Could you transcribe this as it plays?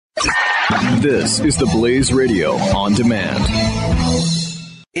This is the Blaze Radio on demand.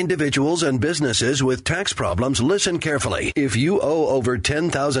 Individuals and businesses with tax problems, listen carefully. If you owe over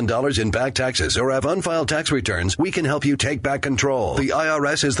 $10,000 in back taxes or have unfiled tax returns, we can help you take back control. The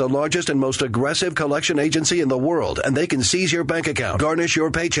IRS is the largest and most aggressive collection agency in the world, and they can seize your bank account, garnish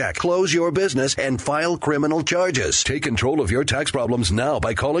your paycheck, close your business, and file criminal charges. Take control of your tax problems now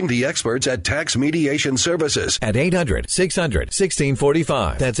by calling the experts at Tax Mediation Services at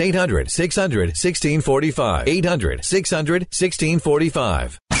 800-600-1645. That's 800-600-1645.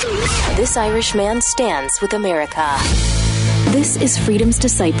 800-600-1645. This Irish man stands with America. This is Freedom's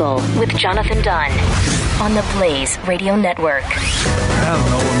Disciple with Jonathan Dunn on the Blaze Radio Network.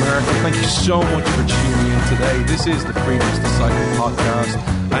 Hello, America. Thank you so much for tuning in today. This is the Freedom's Disciple podcast.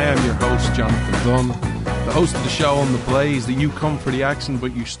 I am your host, Jonathan Dunn, the host of the show on the Blaze, that you come for the action,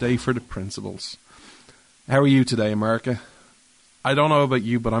 but you stay for the principles. How are you today, America? I don't know about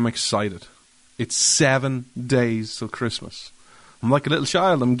you, but I'm excited. It's 7 days till Christmas. I'm like a little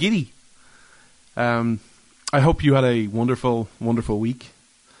child. I'm giddy. I hope you had a wonderful, wonderful week.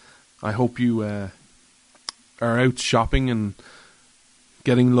 I hope you are out shopping and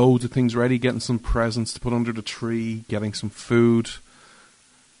getting loads of things ready, getting some presents to put under the tree, getting some food.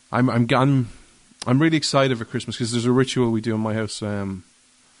 I'm really excited for Christmas because there's a ritual we do in my house that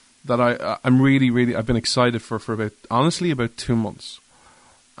I'm really I've been excited for about 2 months,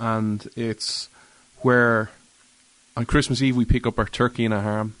 and it's where on Christmas Eve we pick up our turkey and our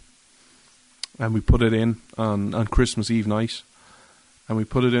ham, and we put it in on Christmas Eve night, and we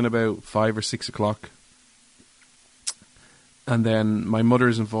put it in about 5 or 6 o'clock. And then my mother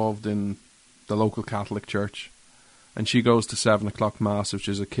is involved in the local Catholic church, and she goes to 7 o'clock mass, which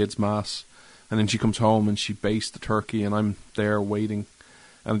is a kids' mass, and then she comes home and she bastes the turkey, and I'm there waiting,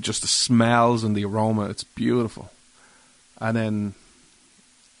 and just the smells and the aroma, it's beautiful. And then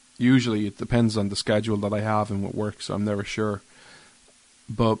usually it depends on the schedule that I have and what works, so I'm never sure.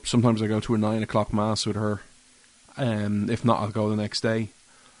 But sometimes I go to a 9 o'clock mass with her, and if not, I'll go the next day.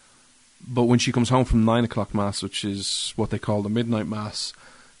 But when she comes home from 9 o'clock mass, which is what they call the midnight mass,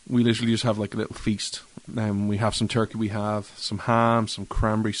 we literally just have like a little feast. We have some turkey, we have some ham, some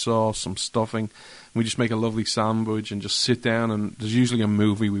cranberry sauce, some stuffing. We just make a lovely sandwich and just sit down, and there's usually a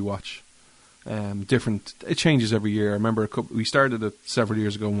movie we watch. It changes every year. I remember we started it several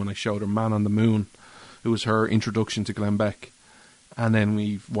years ago when I showed her Man on the Moon. It was her introduction to Glenn Beck. And then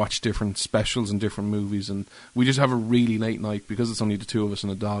we watched different specials and different movies, and we just have a really late night because it's only the two of us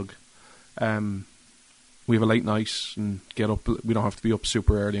and a dog. We have a late night and get up. We don't have to be up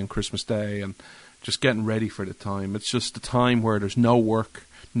super early on Christmas Day, and just getting ready for the time. It's just a time where there's no work,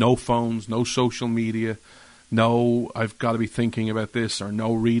 no phones, no social media, no I've got to be thinking about this, or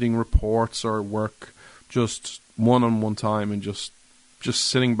no reading reports or work. Just one-on-one time, and just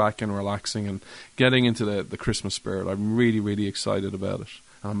sitting back and relaxing and getting into the Christmas spirit. I'm really, really excited about it,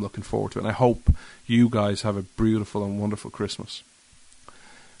 and I'm looking forward to it. And I hope you guys have a beautiful and wonderful Christmas.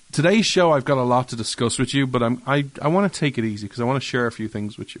 Today's show, I've got a lot to discuss with you, but I want to take it easy because I want to share a few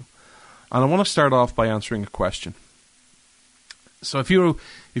things with you. And I want to start off by answering a question. So if you've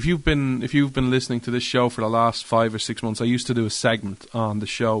been listening to this show for the last 5 or 6 months, I used to do a segment on the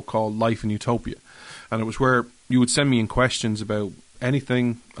show called Life in Utopia, and it was where you would send me in questions about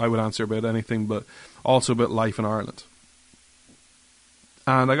anything. I would answer about anything, but also about life in Ireland.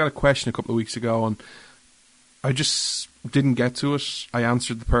 And I got a question a couple of weeks ago, and I just didn't get to it. I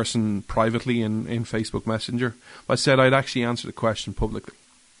answered the person privately in Facebook Messenger. I said I'd actually answer the question publicly.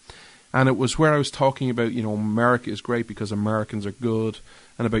 And it was where I was talking about, America is great because Americans are good,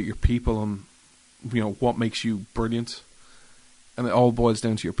 and about your people and, what makes you brilliant. And it all boils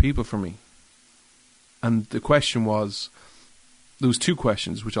down to your people for me. And the question was, there was 2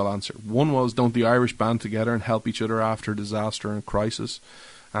 questions which I'll answer. One was, don't the Irish band together and help each other after disaster and crisis?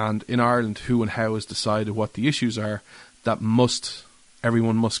 And in Ireland, who and how has decided what the issues are that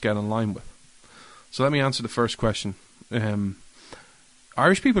everyone must get in line with? So let me answer the first question.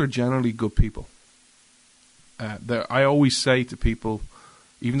 Irish people are generally good people. I always say to people,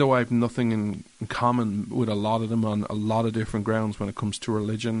 even though I have nothing in common with a lot of them on a lot of different grounds when it comes to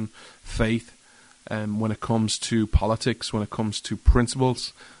religion, faith, when it comes to politics, when it comes to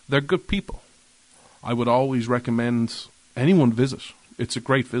principles, they're good people. I would always recommend anyone visit. It's a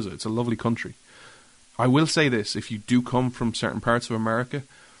great visit. It's a lovely country. I will say this, if you do come from certain parts of America,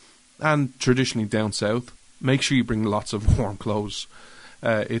 and traditionally down south, make sure you bring lots of warm clothes.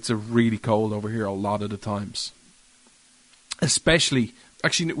 It's a really cold over here a lot of the times. Actually,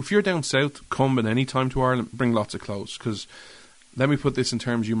 if you're down south, come at any time to Ireland, bring lots of clothes, because let me put this in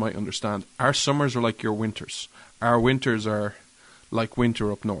terms you might understand. Our summers are like your winters. Our winters are like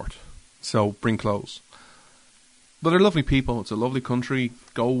winter up north. So bring clothes. But they're lovely people. It's a lovely country.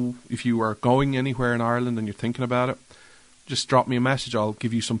 Go, if you are going anywhere in Ireland and you're thinking about it, just drop me a message. I'll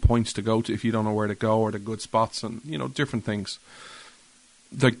give you some points to go to if you don't know where to go, or the good spots and, different things.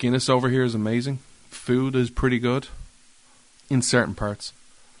 The Guinness over here is amazing. Food is pretty good in certain parts.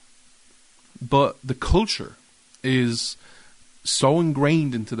 But the culture is so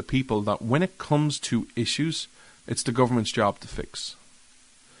ingrained into the people that when it comes to issues, it's the government's job to fix.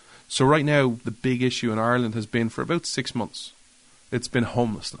 So right now, the big issue in Ireland has been for about 6 months. It's been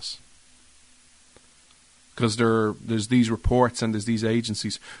homelessness. Because there's these reports and there's these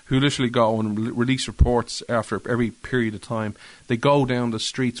agencies who literally go and release reports after every period of time. They go down the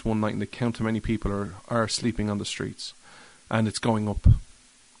streets one night and they count how many people are sleeping on the streets. And it's going up.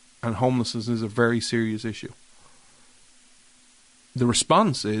 And homelessness is a very serious issue. The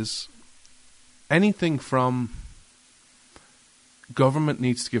response is anything from government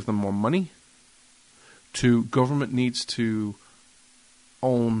needs to give them more money to government needs to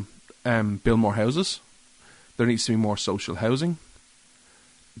build more houses. There needs to be more social housing.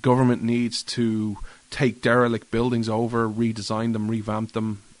 Government needs to take derelict buildings over, redesign them, revamp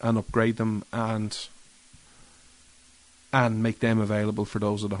them, and upgrade them, and make them available for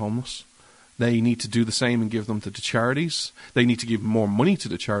those of the homeless. They need to do the same and give them to the charities. They need to give more money to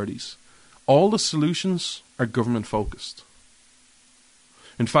the charities. All the solutions are government focused.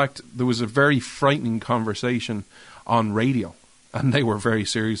 In fact, there was a very frightening conversation on radio, and they were very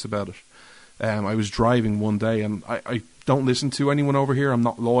serious about it. I was driving one day, and I don't listen to anyone over here. I'm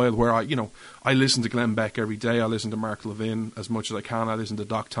not loyal. Where I listen to Glenn Beck every day. I listen to Mark Levin as much as I can. I listen to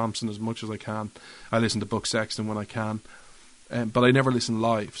Doc Thompson as much as I can. I listen to Buck Sexton when I can. But I never listen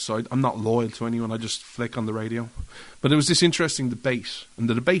live, so I'm not loyal to anyone. I just flick on the radio. But there was this interesting debate, and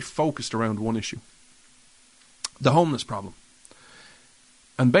the debate focused around one issue: the homeless problem.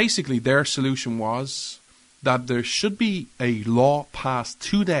 And basically their solution was that there should be a law passed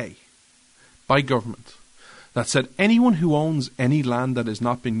today by government that said anyone who owns any land that has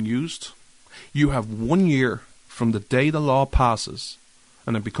not been used, you have 1 year from the day the law passes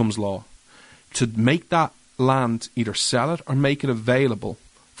and it becomes law to make that land, either sell it or make it available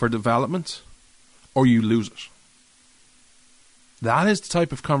for development, or you lose it. That is the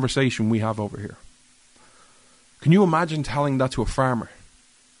type of conversation we have over here. Can you imagine telling that to a farmer?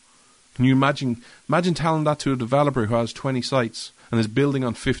 Can you imagine telling that to a developer who has 20 sites and is building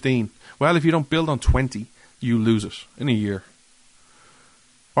on 15? Well, if you don't build on 20, you lose it in a year.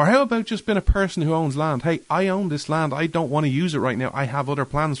 Or how about just being a person who owns land? Hey, I own this land. I don't want to use it right now. I have other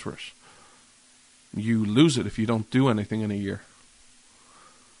plans for it. You lose it if you don't do anything in a year.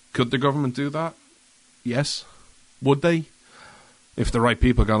 Could the government do that? Yes. Would they? If the right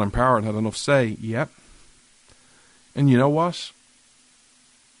people got in power and had enough say, yep. And you know what?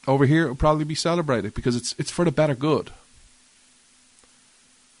 Over here, it would probably be celebrated because it's for the better good.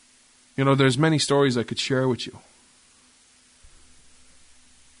 There's many stories I could share with you.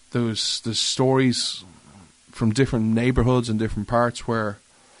 There's stories from different neighborhoods and different parts where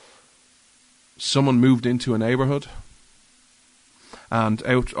someone moved into a neighborhood, and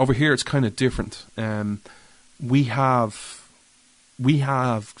out over here it's kind of different. We have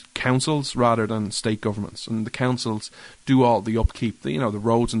councils rather than state governments, and the councils do all the upkeep. The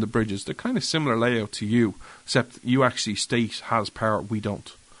roads and the bridges. They're kind of similar layout to you, except you actually state has power. We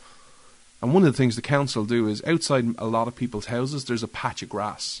don't. And one of the things the council do is outside a lot of people's houses, there's a patch of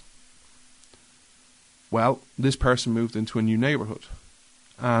grass. Well, this person moved into a new neighborhood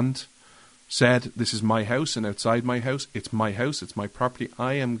and said, this is my house, and outside my house, it's my house, it's my property.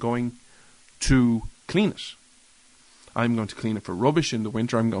 I am going to clean it. I'm going to clean it for rubbish. In the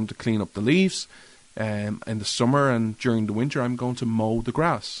winter, I'm going to clean up the leaves. In the summer and during the winter, I'm going to mow the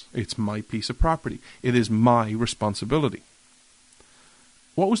grass. It's my piece of property. It is my responsibility.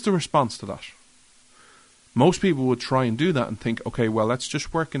 What was the response to that? Most people would try and do that and think, okay, well, let's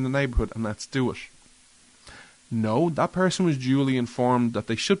just work in the neighbourhood and let's do it. No, that person was duly informed that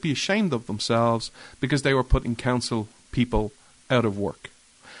they should be ashamed of themselves because they were putting council people out of work.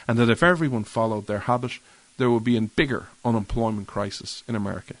 And that if everyone followed their habit, there would be a bigger unemployment crisis in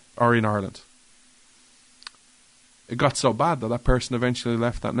America or in Ireland. It got so bad that that person eventually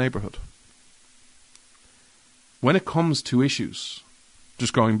left that neighbourhood. When it comes to issues,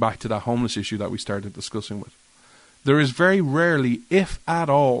 just going back to that homeless issue that we started discussing with, there is very rarely, if at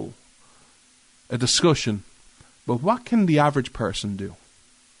all, a discussion, but what can the average person do?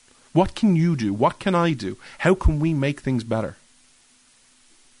 What can you do? What can I do? How can we make things better?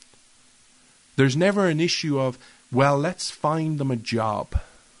 There's never an issue of, well, let's find them a job.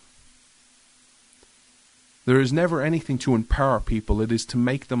 There is never anything to empower people. It is to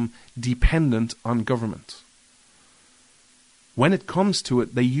make them dependent on government. When it comes to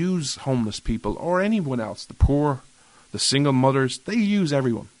it, they use homeless people or anyone else, the poor, the single mothers, they use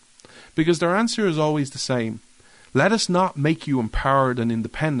everyone. Because their answer is always the same. Let us not make you empowered and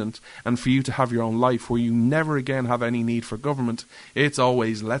independent and for you to have your own life where you never again have any need for government. It's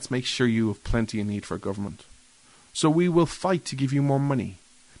always, let's make sure you have plenty of need for government. So we will fight to give you more money,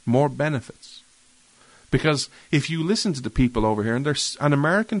 more benefits. Because if you listen to the people over here, and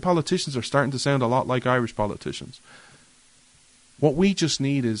American politicians are starting to sound a lot like Irish politicians, what we just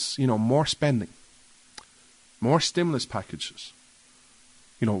need is, more spending, more stimulus packages,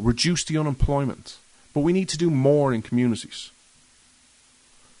 reduce the unemployment. But we need to do more in communities.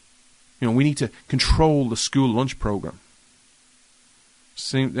 We need to control the school lunch program.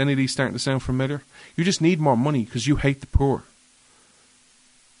 Any of these starting to sound familiar? You just need more money because you hate the poor.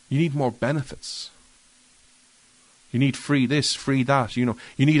 You need more benefits. You need free this, free that. You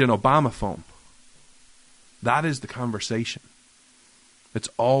need an Obama phone. That is the conversation. It's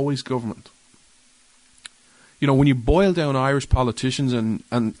always government. When you boil down Irish politicians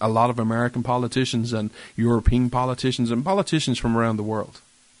and a lot of American politicians and European politicians and politicians from around the world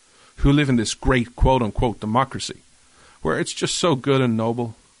who live in this great quote-unquote democracy where it's just so good and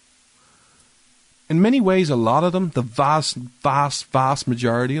noble. In many ways, a lot of them, the vast, vast, vast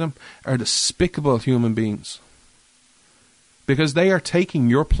majority of them, are despicable human beings. Because they are taking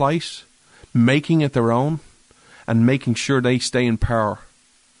your plight, making it their own, and making sure they stay in power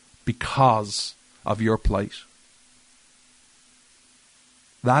because of your plight.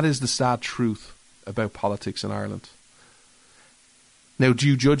 That is the sad truth about politics in Ireland. Now, do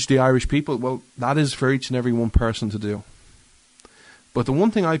you judge the Irish people? Well, that is for each and every one person to do. But the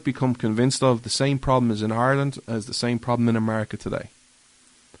one thing I've become convinced of, the same problem is in Ireland as the same problem in America today.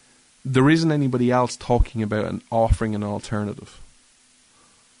 There isn't anybody else talking about and offering an alternative.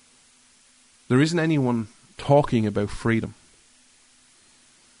 There isn't anyone talking about freedom.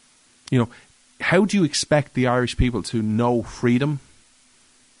 How do you expect the Irish people to know freedom?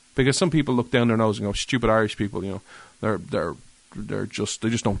 Because some people look down their nose and go, stupid Irish people, they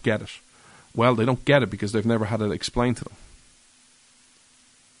just don't get it. Well, they don't get it because they've never had it explained to them.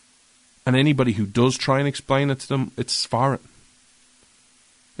 And anybody who does try and explain it to them, it's foreign.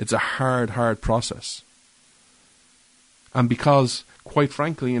 It's a hard, hard process. And because, quite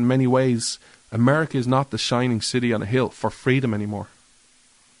frankly, in many ways, America is not the shining city on a hill for freedom anymore.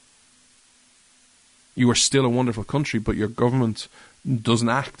 You are still a wonderful country, but your government doesn't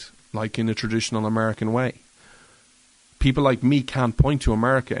act like in a traditional American way. People like me can't point to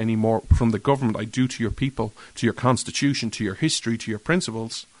America anymore from the government. I do to your people, to your constitution, to your history, to your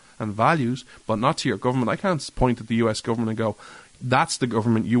principles and values, but not to your government. I can't point at the US government and go, that's the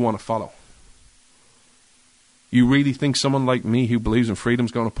government you want to follow. You really think someone like me who believes in freedom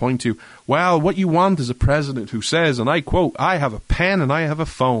is going to point to, well, what you want is a president who says, and I quote, I have a pen and I have a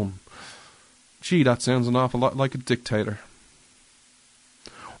phone. Gee, that sounds an awful lot like a dictator.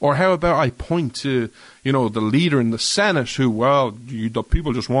 Or how about I point to, the leader in the Senate who, the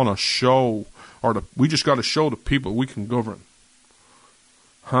people just want to show, or we just got to show the people we can govern.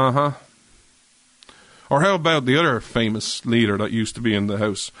 Or how about the other famous leader that used to be in the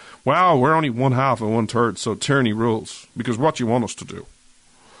House? Well, we're only 1/2 and 1/3, so tyranny rules, because what you want us to do.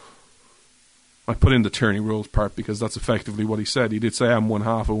 I put in the tyranny rules part because that's effectively what he said. He did say, I'm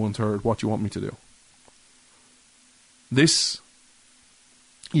 1/2 and 1/3, what do you want me to do?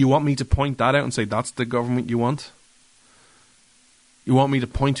 You want me to point that out and say that's the government you want? You want me to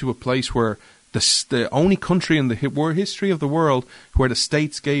point to a place where the only country in the history of the world where the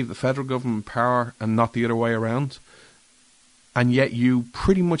states gave the federal government power and not the other way around, and yet you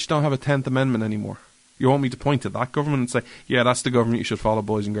pretty much don't have a 10th Amendment anymore. You want me to point to that government and say, yeah, that's the government you should follow,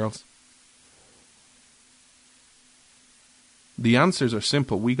 boys and girls? The answers are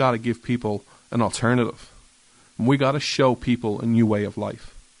simple. We got to give people an alternative. We got to show people a new way of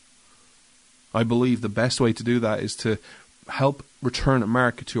life. I believe the best way to do that is to help return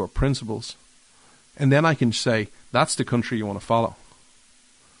America to our principles. And then I can say, that's the country you want to follow.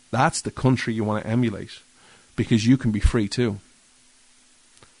 That's the country you want to emulate. Because you can be free too.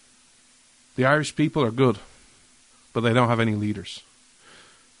 The Irish people are good, but they don't have any leaders.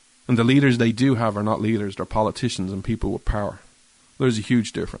 And the leaders they do have are not leaders, they're politicians and people with power. There's a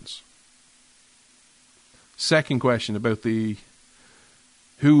huge difference. Second question about the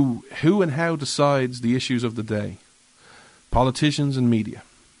who and how decides the issues of the day. Politicians and media.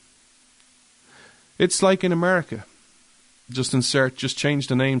 It's like in America. Just change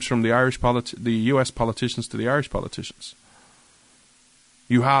the names from the US politicians to the Irish politicians.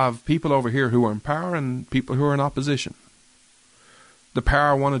 You have people over here who are in power and people who are in opposition. The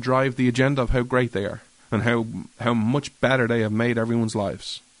power want to drive the agenda of how great they are and how much better they have made everyone's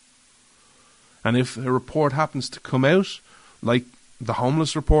lives. And if a report happens to come out, like the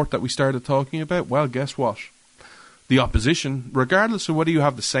homeless report that we started talking about, well, guess what? The opposition, regardless of whether you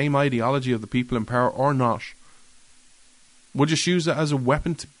have the same ideology of the people in power or not, will just use it as a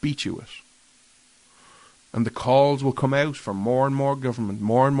weapon to beat you with. And the calls will come out for more and more government,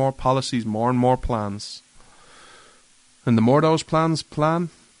 more and more policies, more and more plans. And the more those plans fail,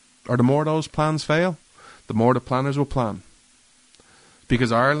 the more the planners will plan.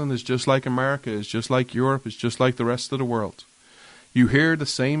 Because Ireland is just like America, is just like Europe, is just like the rest of the world. You hear the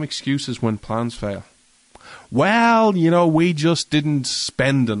same excuses when plans fail. Well, we just didn't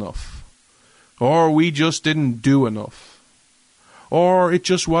spend enough. Or we just didn't do enough. Or it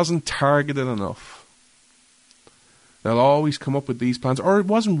just wasn't targeted enough. They'll always come up with these plans. Or it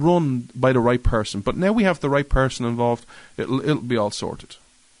wasn't run by the right person. But now we have the right person involved, it'll be all sorted.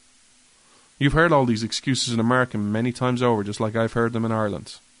 You've heard all these excuses in America many times over, just like I've heard them in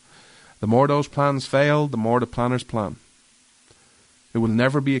Ireland. The more those plans fail, the more the planners plan. It will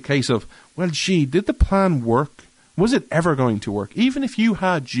never be a case of, well, gee, did the plan work? Was it ever going to work? Even if you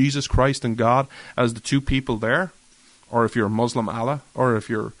had Jesus Christ and God as the two people there, or if you're a Muslim, Allah, or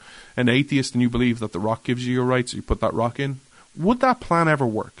if you're an atheist and you believe that the rock gives you your rights, so you put that rock in, would that plan ever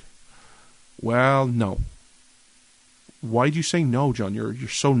work? Well, no. Why do you say no, John? You're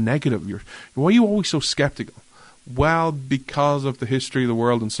so negative. Why are you always so skeptical? Well, because of the history of the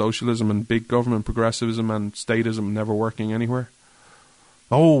world and socialism and big government progressivism and statism never working anywhere.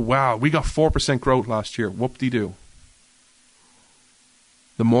 Oh, wow, we got 4% growth last year. Whoop-de-doo.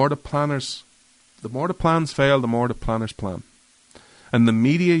 The more the plans fail, the more the planners plan. And the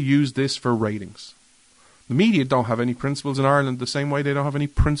media use this for ratings. The media don't have any principles in Ireland the same way they don't have any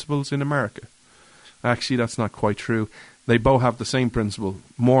principles in America. Actually, that's not quite true. They both have the same principle.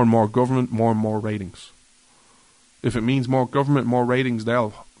 More and more government, more and more ratings. If it means more government, more ratings,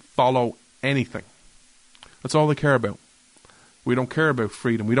 they'll follow anything. That's all they care about. We don't care about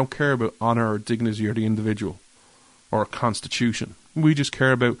freedom. We don't care about honour or dignity or the individual or a constitution. We just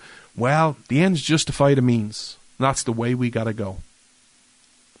care about, well, the ends justify the means. That's the way we gotta go.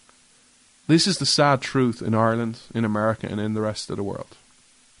 This is the sad truth in Ireland, in America, and in the rest of the world.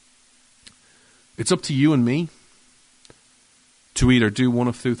 It's up to you and me to either do one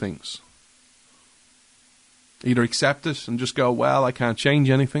of two things. Either accept it and just go, well, I can't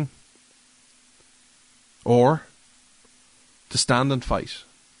change anything. Or to stand and fight.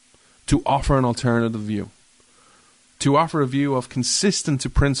 To offer an alternative view. To offer a view of consistent to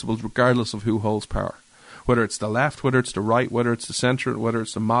principles regardless of who holds power. Whether it's the left, whether it's the right, whether it's the centre, whether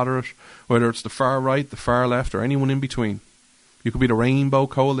it's the moderate, whether it's the far right, the far left, or anyone in between. You could be the Rainbow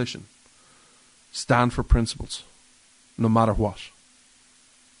Coalition. Stand for principles, no matter what.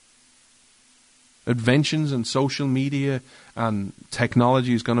 Inventions and social media and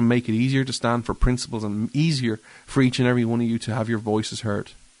technology is going to make it easier to stand for principles and easier for each and every one of you to have your voices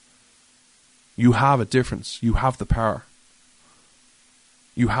heard. You have a difference. You have the power.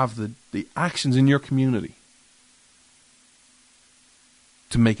 You have the actions in your community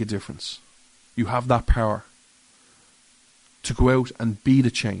to make a difference. You have that power to go out and be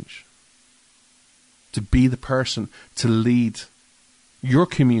the change. To be the person to lead your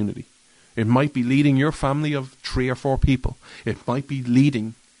community. It might be leading your family of 3 or 4 people. It might be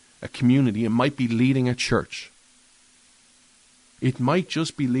leading a community. It might be leading a church. It might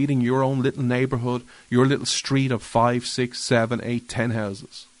just be leading your own little neighbourhood, your little street of 5, 6, 7, 8, 10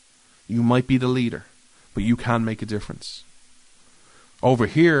 houses. You might be the leader, but you can make a difference. Over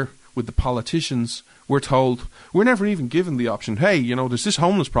here, with the politicians, we're told, we're never even given the option, hey, there's this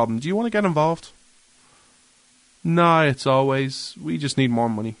homeless problem, do you want to get involved? No, it's always, we just need more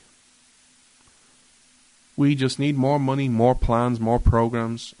money. We just need more money, more plans, more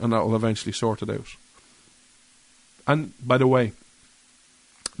programs, and that will eventually sort it out. And, by the way,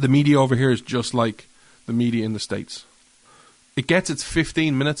 the media over here is just like the media in the States. It gets its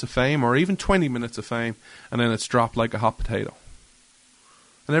 15 minutes of fame, or even 20 minutes of fame, and then it's dropped like a hot potato.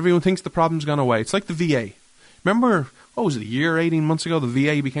 And everyone thinks the problem's gone away. It's like the VA. Remember, what was it, a year, 18 months ago, the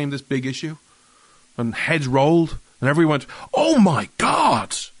VA became this big issue? And heads rolled, and everyone went, oh my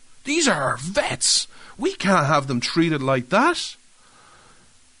God, these are our vets. We can't have them treated like that.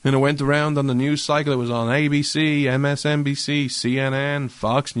 And it went around on the news cycle. It was on ABC, MSNBC, CNN,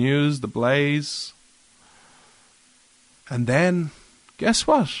 Fox News, The Blaze. And then, guess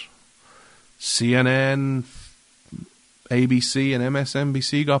what? CNN, ABC, and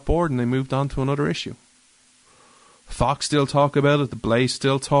MSNBC got bored and they moved on to another issue. Fox still talk about it. The Blaze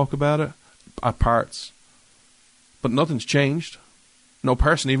still talk about it at parts. But nothing's changed. No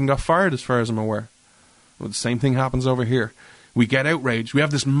person even got fired as far as I'm aware. Well, the same thing happens over here. We get outraged. We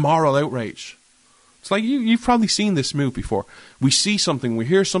have this moral outrage. It's like you've probably seen this move before. We see something, we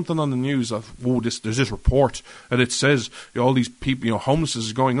hear something on the news of, there's this report and it says all these people, homelessness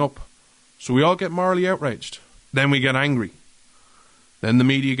is going up. So we all get morally outraged. Then we get angry. Then the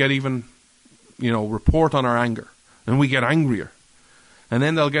media get even, report on our anger. And we get angrier. And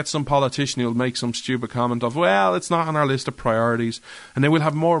then they'll get some politician who'll make some stupid comment of, well, it's not on our list of priorities. And then we'll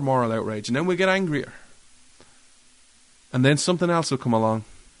have more moral outrage. And then we'll get angrier. And then something else will come along.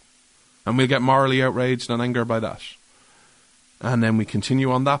 And we'll get morally outraged and angry by that. And then we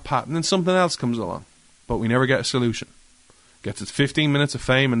continue on that path. And then something else comes along. But we never get a solution. Gets its 15 minutes of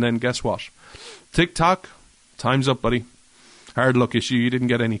fame, and then guess what? Tick-tock, time's up, buddy. Hard luck issue, you didn't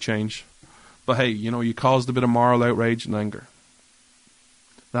get any change. But hey, you caused a bit of moral outrage and anger.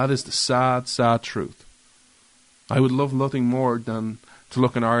 That is the sad, sad truth. I would love nothing more than to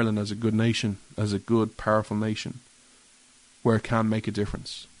look at Ireland as a good nation, as a good, powerful nation, where it can make a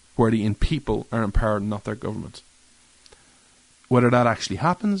difference, where the people are empowered, not their government. Whether that actually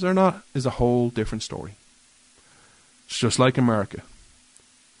happens or not is a whole different story. It's just like America.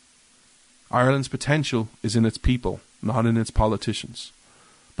 Ireland's potential is in its people, not in its politicians.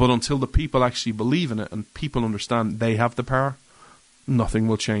 But until the people actually believe in it and people understand they have the power, nothing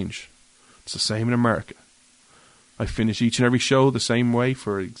will change. It's the same in America. I finish each and every show the same way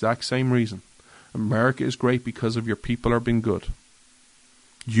for the exact same reason. America is great because of your people are being good.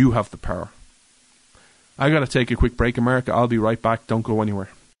 You have the power. I gotta take a quick break, America. I'll be right back. Don't go anywhere.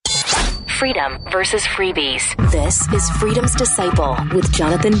 Freedom versus freebies. This is Freedom's Disciple with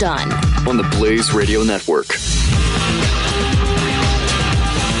Jonathan Dunn on the Blaze Radio Network.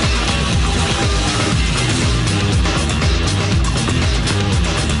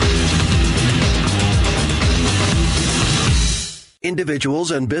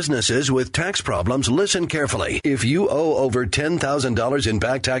 Individuals and businesses with tax problems, listen carefully. If you owe over $10,000 in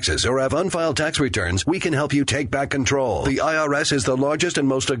back taxes or have unfiled tax returns, we can help you take back control. The IRS is the largest and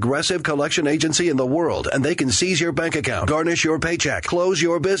most aggressive collection agency in the world, and they can seize your bank account, garnish your paycheck, close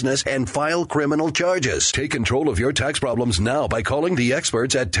your business, and file criminal charges. Take control of your tax problems now by calling the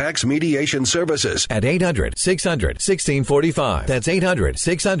experts at Tax Mediation Services at 800-600-1645. That's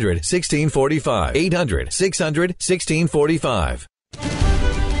 800-600-1645. 800-600-1645.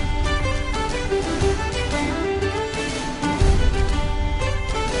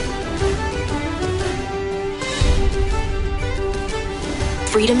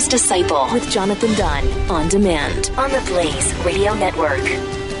 Freedom's Disciple with Jonathan Dunn on demand on the Blaze Radio Network.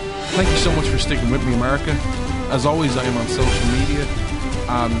 Thank you so much for sticking with me, America. As always, I am on social media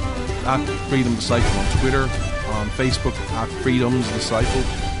at Freedom Disciple on Twitter, on Facebook at Freedom's Disciple,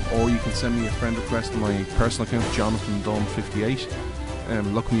 or you can send me a friend request on my personal account, Jonathan Dunn 58.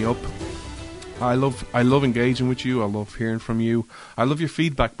 Look me up. I love engaging with you. I love hearing from you. I love your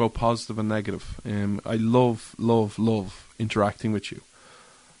feedback, both positive and negative. I love interacting with you.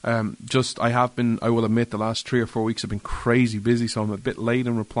 I will admit the last 3 or 4 weeks have been crazy busy, so I'm a bit late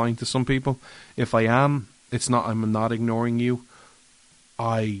in replying to some people. If I am, I'm not ignoring you.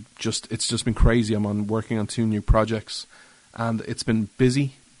 It's just been crazy. I'm working on 2 new projects, and it's been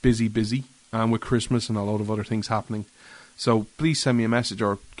busy, and with Christmas and a lot of other things happening. So please send me a message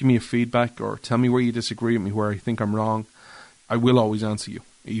or give me a feedback or tell me where you disagree with me, where I think I'm wrong. I will always answer you,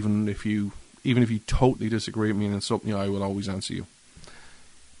 even if you totally disagree with me and insult me. I will always answer you.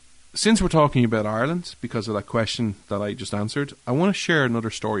 Since we're talking about Ireland, because of that question that I just answered, I want to share another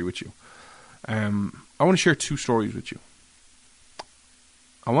story with you. I want to share 2 stories with you.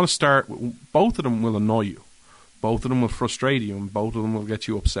 I want to start with, both of them will annoy you. Both of them will frustrate you, and both of them will get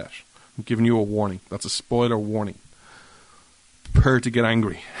you upset. I'm giving you a warning. That's a spoiler warning. Prepare to get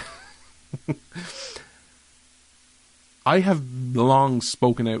angry. I have long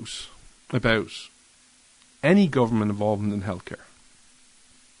spoken out about any government involvement in healthcare.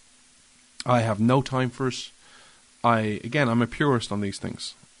 I have no time for it. I'm a purist on these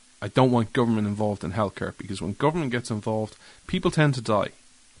things. I don't want government involved in healthcare, because when government gets involved, people tend to die.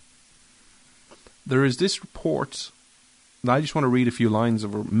 There is this report, and I just want to read a few lines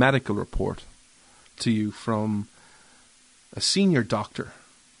of a medical report to you from a senior doctor.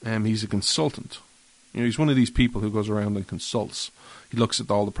 He's a consultant. He's one of these people who goes around and consults. He looks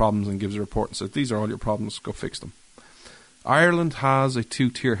at all the problems and gives a report and says, these are all your problems, go fix them. Ireland has a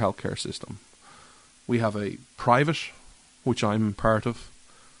 2-tier healthcare system. We have a private, which I'm part of,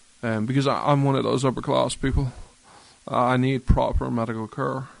 because I'm one of those upper class people. I need proper medical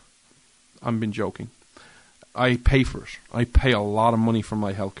care. I've been joking. I pay for it. I pay a lot of money for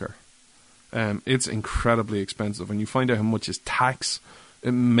my healthcare. It's incredibly expensive. And you find out how much is tax,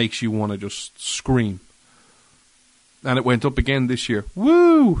 it makes you want to just scream. And it went up again this year.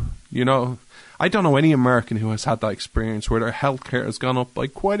 Woo! You know, I don't know any American who has had that experience where their healthcare has gone up by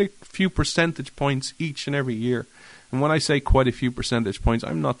quite a few percentage points each and every year. And when I say quite a few percentage points,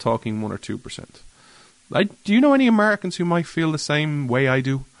 I'm not talking 1 or 2%. Do you know any Americans who might feel the same way I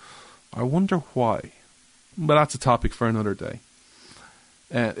do? I wonder why. But that's a topic for another day.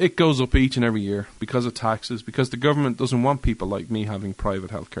 It goes up each and every year because of taxes, because the government doesn't want people like me having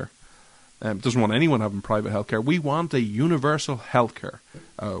private healthcare. Doesn't want anyone having private healthcare. We want a universal healthcare,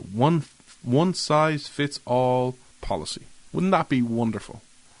 one size fits all policy. Wouldn't that be wonderful?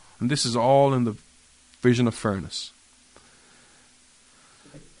 And this is all in the vision of fairness.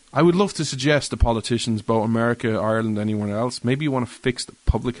 I would love to suggest to politicians, both America, Ireland, anywhere else, maybe you want to fix the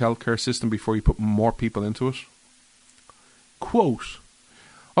public healthcare system before you put more people into it. Quote,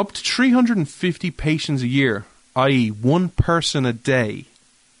 up to 350 patients a year, i.e. one person a day,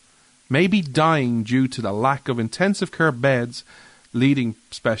 may be dying due to the lack of intensive care beds, leading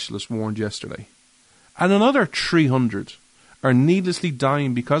specialists warned yesterday. And another 300 are needlessly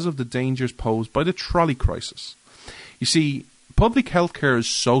dying because of the dangers posed by the trolley crisis. You see, public healthcare is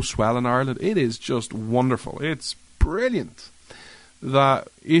so swell in Ireland, it is just wonderful. It's brilliant. That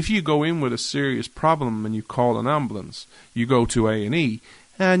if you go in with a serious problem and you call an ambulance, you go to A&E,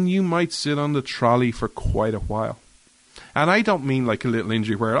 and you might sit on the trolley for quite a while. And I don't mean like a little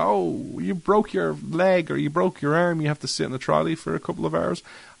injury where, you broke your leg or you broke your arm, you have to sit in the trolley for a couple of hours.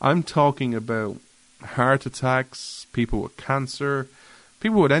 I'm talking about heart attacks, people with cancer,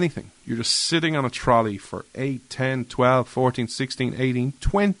 people with anything. You're just sitting on a trolley for 8, 10, 12, 14, 16, 18,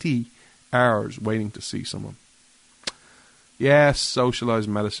 20 hours waiting to see someone. Yes, socialised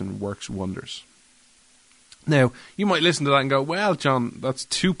medicine works wonders. Now, you might listen to that and go, well, John, that's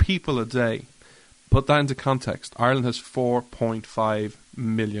 2 people a day. Put that into context. Ireland has 4.5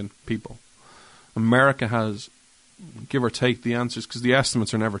 million people. America has, give or take the answers, because the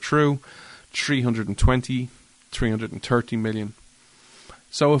estimates are never true, 320, 330 million.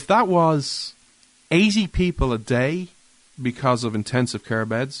 So if that was 80 people a day because of intensive care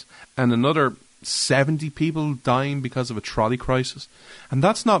beds and another 70 people dying because of a trolley crisis. And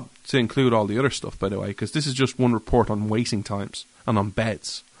that's not to include all the other stuff, by the way, because this is just one report on waiting times and on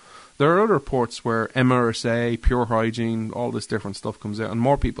beds. There are other reports where MRSA, pure hygiene, all this different stuff comes out and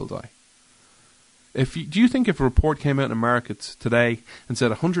more people die. Do you think if a report came out in America today and said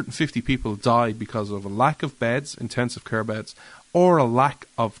 150 people died because of a lack of beds, intensive care beds, or a lack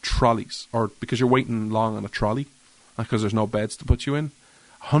of trolleys, or because you're waiting long on a trolley because there's no beds to put you in,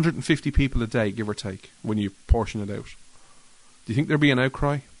 150 people a day, give or take, when you portion it out. Do you think there'd be an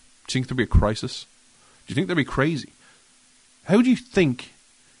outcry? Do you think there'd be a crisis? Do you think they'd be crazy? How do you think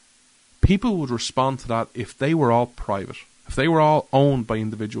people would respond to that if they were all private? If they were all owned by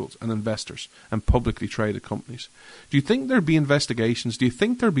individuals and investors and publicly traded companies? Do you think there'd be investigations? Do you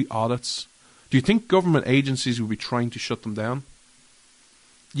think there'd be audits? Do you think government agencies would be trying to shut them down?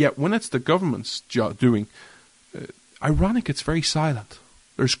 Yet when it's the government's job doing, ironic, it's very silent.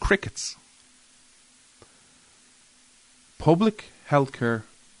 There's crickets. Public healthcare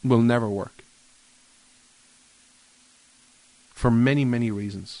will never work. For many, many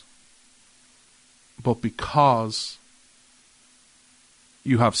reasons. But because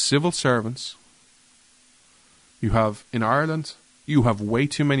you have civil servants, you have, in Ireland, you have way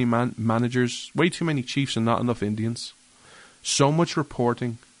too many managers, way too many chiefs and not enough Indians, so much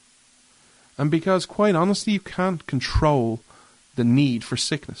reporting, and because, quite honestly, you can't control the need for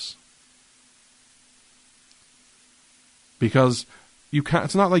sickness. Because you can't.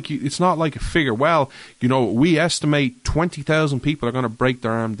 It's not like a figure. Well, we estimate 20,000 people are going to break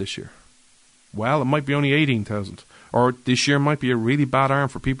their arm this year. Well, it might be only 18,000. Or this year might be a really bad arm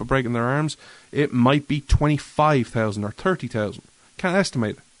for people breaking their arms. It might be 25,000 or 30,000. Can't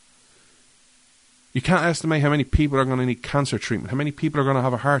estimate it. You can't estimate how many people are going to need cancer treatment, how many people are going to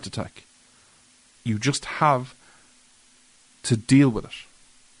have a heart attack. You just have to deal with it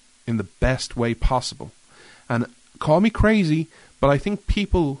in the best way possible. And call me crazy, but I think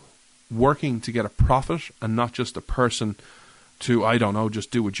people working to get a profit and not just a person to,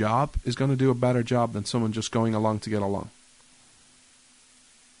 just do a job is going to do a better job than someone just going along to get along.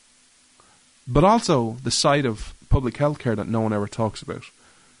 But also the side of public healthcare that no one ever talks about.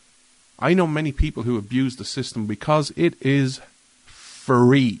 I know many people who abuse the system because it is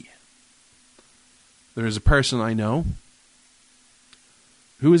free. There is a person I know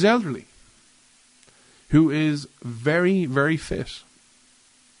who is elderly, who is very, very fit,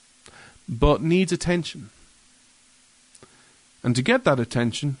 but needs attention. And to get that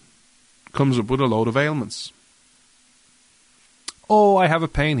attention, comes up with a load of ailments. Oh, I have a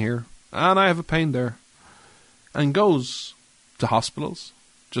pain here, and I have a pain there. And goes to hospitals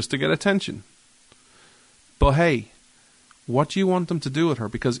just to get attention. But hey, what do you want them to do with her?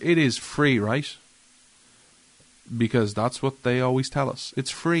 Because it is free, right? Because that's what they always tell us. It's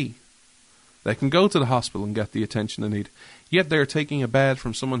free. They can go to the hospital and get the attention they need. Yet they're taking a bed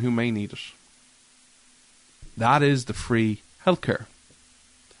from someone who may need it. That is the free healthcare.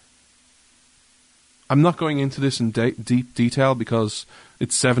 I'm not going into this in deep detail because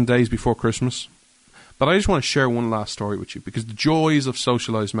it's 7 days before Christmas. But I just want to share one last story with you, because the joys of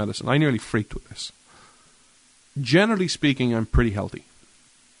socialized medicine. I nearly freaked with this. Generally speaking, I'm pretty healthy.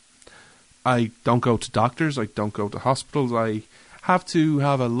 I don't go to doctors. I don't go to hospitals. I have to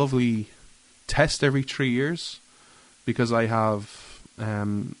have a lovely test every 3 years because I have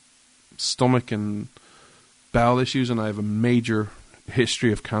stomach and bowel issues, and I have a major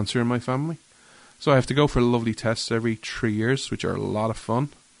history of cancer in my family. So I have to go for lovely tests every 3 years, which are a lot of fun.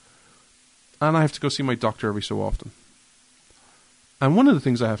 And I have to go see my doctor every so often. And one of the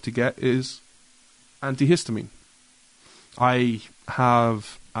things I have to get is antihistamine. I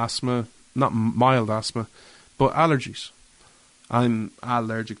have asthma, not mild asthma, but allergies. I'm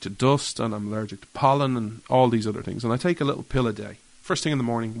allergic to dust, and I'm allergic to pollen, and all these other things. And I take a little pill a day. First thing in the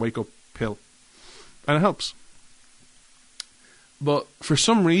morning, wake up, pill. And it helps. But for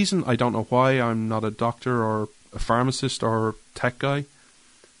some reason, I don't know why, I'm not a doctor or a pharmacist or tech guy,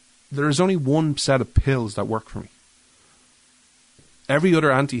 there is only one set of pills that work for me. Every other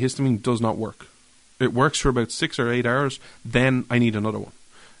antihistamine does not work. It works for about 6 or 8 hours, then I need another one.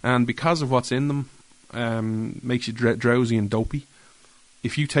 And because of what's in them, makes you drowsy and dopey.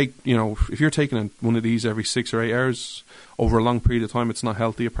 If you take, if you're taking one of these every 6 or 8 hours over a long period of time, it's not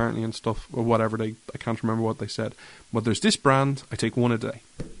healthy apparently and stuff, or whatever I can't remember what they said. But there's this brand, I take one a day.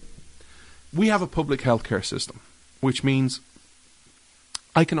 We have a public healthcare system, which means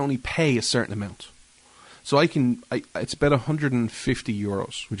I can only pay a certain amount. So it's about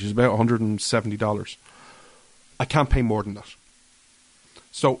 €150, which is about $170. I can't pay more than that.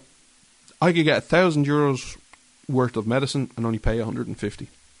 So I could get €1,000 worth of medicine and only pay 150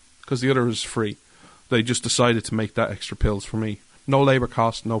 because the other is free. They just decided to make that extra pills for me. No labour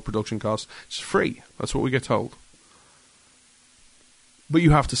cost, no production cost. It's free. That's what we get told. But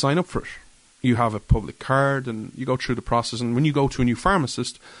you have to sign up for it. You have a public card and you go through the process. And when you go to a new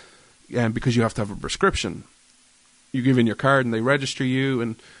pharmacist, because you have to have a prescription, you give in your card and they register you,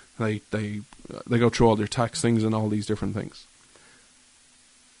 and they go through all their tax things and all these different things.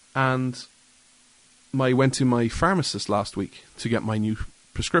 And I went to my pharmacist last week to get my new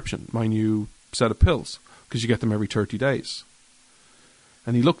prescription, my new set of pills, because you get them every 30 days.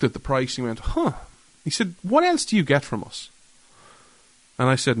 And he looked at the price and he went, He said, "What else do you get from us?" And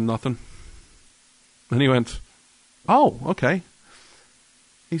I said, "Nothing." And he went, "Oh, okay."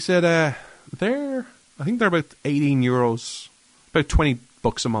 He said, I think they're about €18, about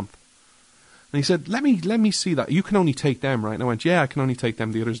 $20 a month. And he said, let me see that. You can only take them, right? And I went, "Yeah, I can only take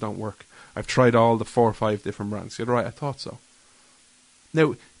them. The others don't work. I've tried all the 4 or 5 different brands." He said, "Right, I thought so."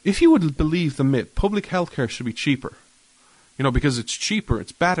 Now, if you would believe the myth, public healthcare should be cheaper. Because it's cheaper,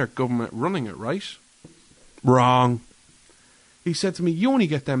 it's better government running it, right? Wrong. He said to me, "You only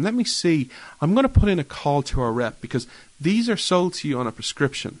get them. Let me see. I'm going to put in a call to our rep because these are sold to you on a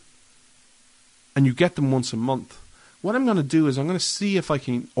prescription and you get them once a month. What I'm going to do is I'm going to see if I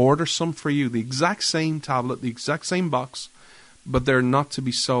can order some for you, the exact same tablet, the exact same box, but they're not to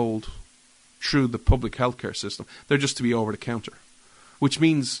be sold through the public healthcare system. They're just to be over the counter, which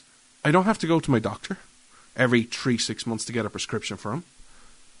means I don't have to go to my doctor every 3-6 months to get a prescription for him,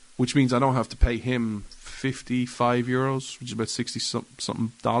 which means I don't have to pay him €55, which is about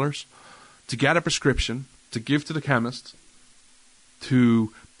 $60-something, to get a prescription, to give to the chemist,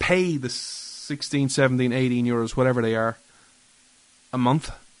 to pay the 16, 17, 18 euros, whatever they are, a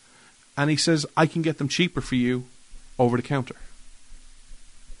month. And he says, I can get them cheaper for you over the counter.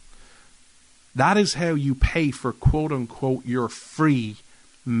 That is how you pay for, quote unquote, your free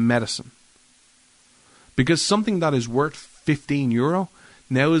medicine. Because something that is worth €15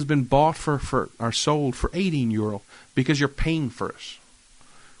 now has been bought for or sold for €18 because you're paying for it.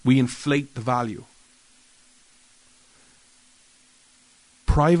 We inflate the value.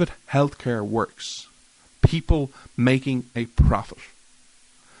 Private healthcare works. People making a profit.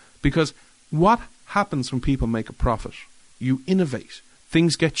 Because what happens when people make a profit? You innovate.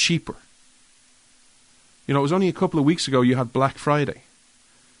 Things get cheaper. It was only a couple of weeks ago you had Black Friday.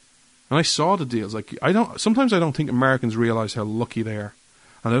 And I saw the deals. Sometimes I don't think Americans realize how lucky they are.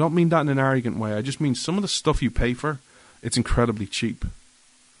 And I don't mean that in an arrogant way. I just mean some of the stuff you pay for it's incredibly cheap.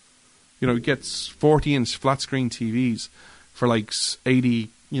 You know, it gets 40-inch flat screen TVs for like $80,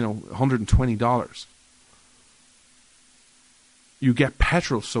 $120. You get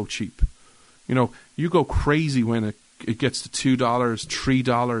petrol so cheap. You know, you go crazy when it gets to $2,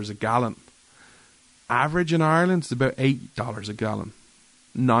 $3 a gallon. Average in Ireland is about $8 a gallon,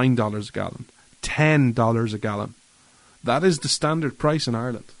 $9 a gallon, $10 a gallon. That is the standard price in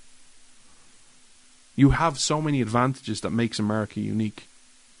Ireland. You have so many advantages that makes America unique.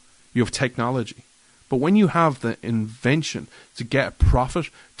 You have technology. But when you have the invention to get a profit,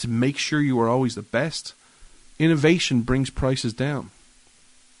 to make sure you are always the best, innovation brings prices down.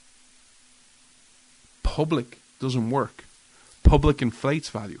 Public doesn't work. Public inflates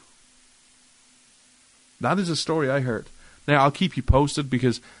value. That is a story I heard. Now, I'll keep you posted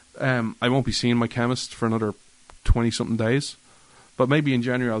because I won't be seeing my chemist for another 20-something days. But maybe in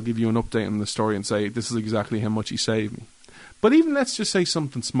January I'll give you an update on the story and say this is exactly how much he saved me. But even let's just say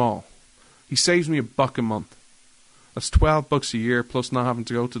something small. He saves me $1 a month. That's $12 a year plus not having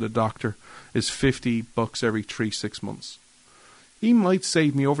to go to the doctor is $50 every 3-6 months. He might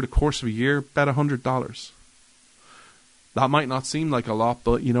save me over the course of a year about $100. That might not seem like a lot,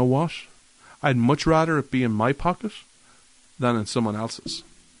 but you know what? I'd much rather it be in my pocket than in someone else's.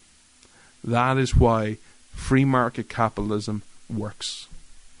 That is why free market capitalism works.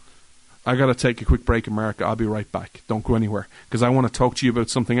 I got to take a quick break, America. I'll be right back. Don't go anywhere, because I want to talk to you about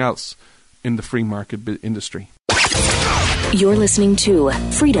something else in the free market industry. You're listening to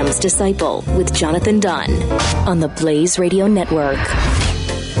Freedom's Disciple with Jonathan Dunn on the Blaze Radio Network.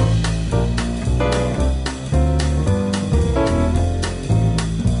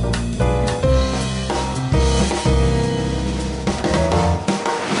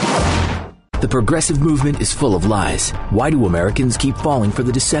 The progressive movement is full of lies. Why do Americans keep falling for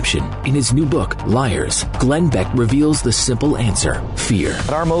the deception? In his new book, Liars, Glenn Beck reveals the simple answer: fear.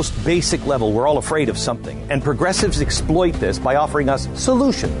 At our most basic level, we're all afraid of something, and progressives exploit this by offering us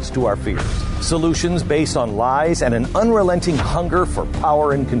solutions to our fears. Solutions based on lies and an unrelenting hunger for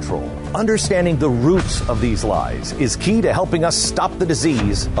power and control. Understanding the roots of these lies is key to helping us stop the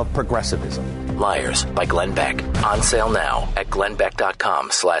disease of progressivism. Liars by Glenn Beck. On sale now at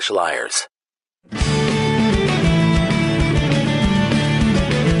glennbeck.com/liars.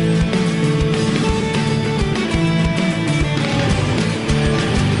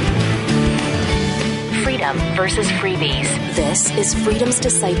 Freedom versus freebies. This is Freedom's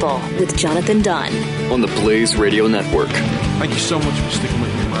Disciple with Jonathan Dunn on the Blaze Radio Network. Thank you so much for sticking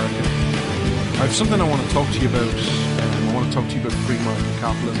with me, America. I have something I want to talk to you about. I want to talk to you about free market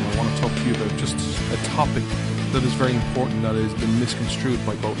capitalism. I want to talk to you about just a topic that is very important that has been misconstrued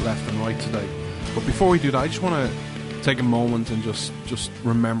by both left and right today. But before we do that, I just want to take a moment and just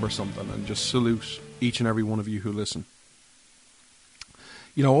remember something and just salute each and every one of you who listen.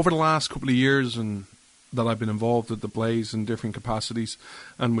 You know, over the last couple of years and that I've been involved with the Blaze in different capacities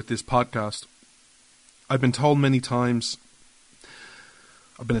and with this podcast, I've been told many times,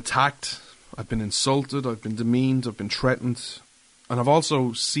 I've been attacked, I've been insulted, I've been demeaned, I've been threatened, and I've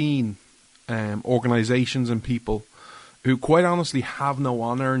also seen organizations and people who quite honestly have no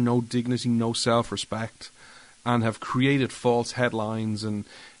honor, no dignity, no self-respect, and have created false headlines and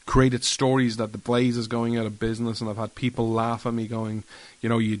created stories that the Blaze is going out of business. And I've had people laugh at me going, you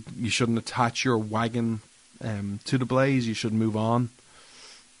know, you shouldn't attach your wagon to the Blaze, you should move on.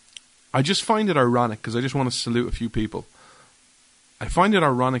 I just find it ironic, because I just want to salute a few people. I find it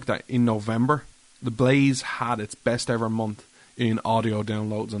ironic that in November, the Blaze had its best ever month in audio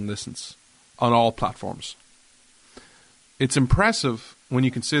downloads and listens on all platforms. It's impressive when you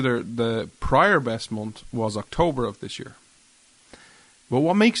consider the prior best month was October of this year. But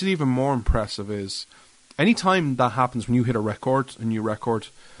what makes it even more impressive is anytime that happens, when you hit a new record,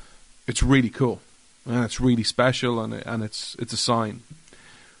 it's really cool. And it's really special, and it's a sign.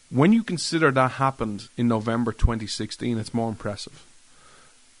 When you consider that happened in November 2016, it's more impressive.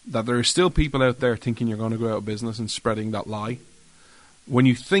 That there are still people out there thinking you're going to go out of business and spreading that lie. When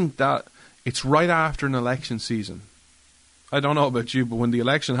you think that it's right after an election season. I don't know about you, but when the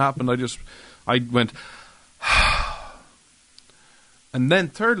election happened, I went... And then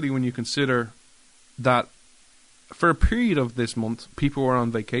thirdly, when you consider that for a period of this month, people were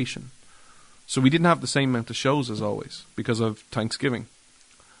on vacation. So we didn't have the same amount of shows as always because of Thanksgiving.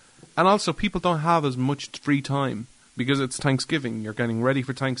 And also people don't have as much free time because it's Thanksgiving. You're getting ready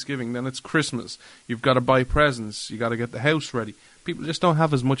for Thanksgiving. Then it's Christmas. You've got to buy presents. You got to get the house ready. People just don't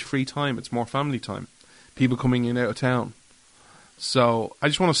have as much free time. It's more family time. People coming in out of town. So I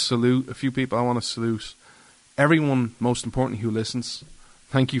just want to salute a few people. I want to salute everyone, most importantly, who listens.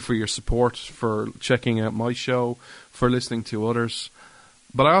 Thank you for your support, for checking out my show, for listening to others.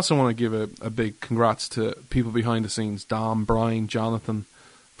 But I also want to give a big congrats to people behind the scenes, Dom, Brian, Jonathan,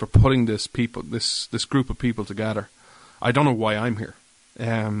 for putting this group of people together. I don't know why I'm here.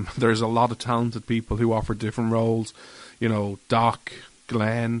 There's a lot of talented people who offer different roles. You know, Doc,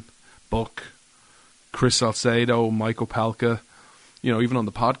 Glenn, Buck, Chris Salcedo, Michael Palka. You know, even on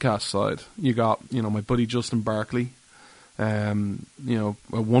the podcast side, you got, you know, my buddy Justin Barkley. You know,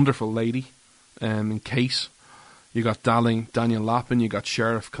 a wonderful lady, in Case. You got Daniel Lappin, you got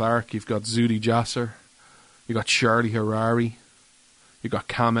Sheriff Clark, you've got Zudi Jasser, you got Charlie Harari, you got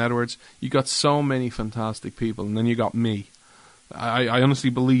Cam Edwards. You got so many fantastic people, and then you got me. I honestly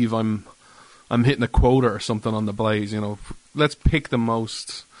believe I'm hitting a quota or something on the Blaze. You know, let's pick the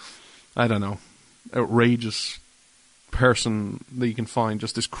most, I don't know, outrageous person that you can find,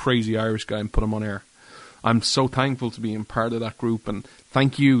 just this crazy Irish guy, and put him on air. I'm so thankful to be in part of that group, and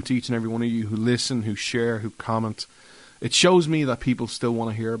thank you to each and every one of you who listen, who share, who comment. It shows me that people still want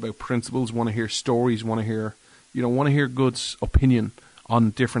to hear about principles, want to hear stories, want to hear Good's opinion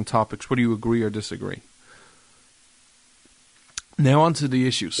on different topics, whether you agree or disagree. Now on to the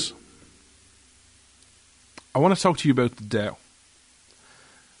issues. I want to talk to you about the Dow.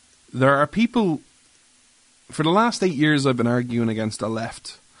 There are people, for the last 8 years I've been arguing against the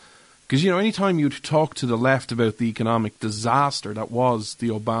left. Because, you know, anytime you talk to the left about the economic disaster that was the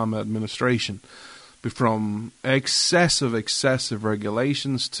Obama administration, from excessive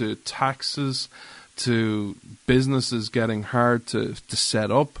regulations to taxes to businesses getting hard to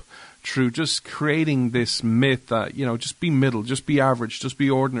set up, through just creating this myth that, you know, just be middle, just be average, just be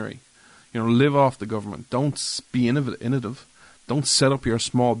ordinary. You know, live off the government. Don't be innovative. Don't set up your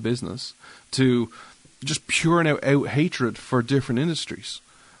small business, to just pure and out hatred for different industries.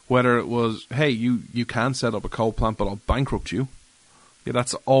 Whether it was, hey, you can set up a coal plant, but I'll bankrupt you. Yeah,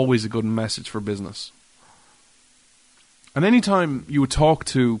 that's always a good message for business. And anytime you would talk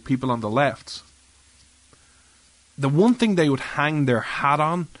to people on the left, the one thing they would hang their hat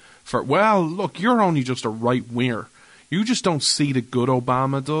on for, well, look, you're only just a right-winger. You just don't see the good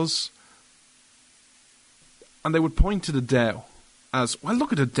Obama does. And they would point to the Dow as, well,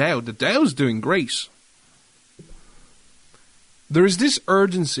 look at the Dow. The Dow's doing great. There is this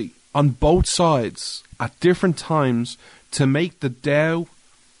urgency on both sides at different times to make the Dow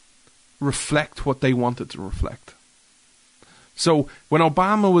reflect what they want it to reflect. So when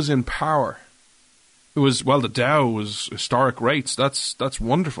Obama was in power, it was, well, the Dow was historic rates. That's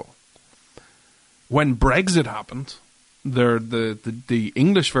wonderful. When Brexit happened, the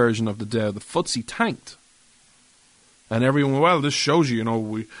English version of the Dow, the FTSE, tanked. And everyone, well, this shows you, you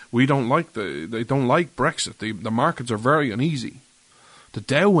know, we don't like they don't like Brexit. The markets are very uneasy. The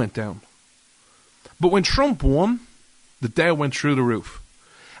Dow went down. But when Trump won, the Dow went through the roof.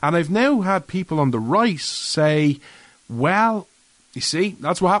 And I've now had people on the right say, well, you see,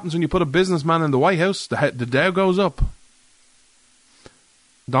 that's what happens when you put a businessman in the White House. The Dow goes up.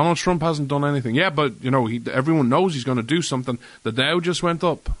 Donald Trump hasn't done anything. Yeah, but, you know, everyone knows he's going to do something. The Dow just went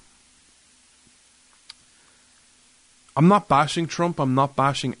up. I'm not bashing Trump. I'm not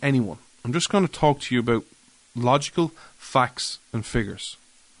bashing anyone. I'm just going to talk to you about logical facts and figures.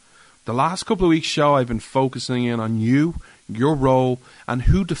 The last couple of weeks' show, I've been focusing in on you, your role, and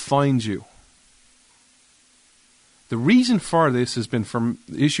who defines you. The reason for this has been from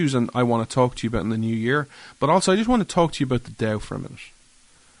issues and I want to talk to you about in the new year, but also I just want to talk to you about the Dow for a minute.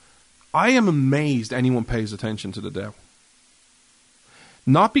 I am amazed anyone pays attention to the Dow.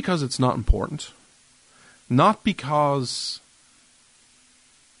 Not because it's not important, not because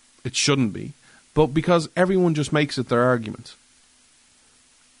it shouldn't be, but because everyone just makes it their argument.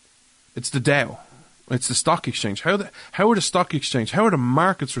 It's the Dow. It's the stock exchange. How are the stock exchange, how are the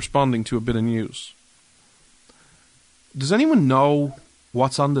markets responding to a bit of news? Does anyone know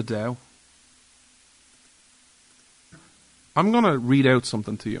what's on the Dow? I'm going to read out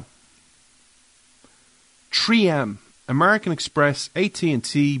something to you. 3M, American Express,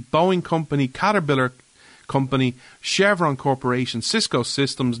 AT&T, Boeing Company, Caterpillar Company, Chevron Corporation, Cisco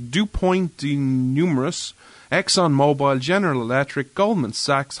Systems, DuPont de Numerous, ExxonMobil, General Electric, Goldman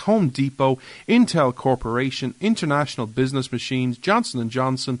Sachs, Home Depot, Intel Corporation, International Business Machines, Johnson &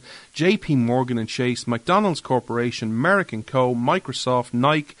 Johnson, JP Morgan & Chase, McDonald's Corporation, American Co., Microsoft,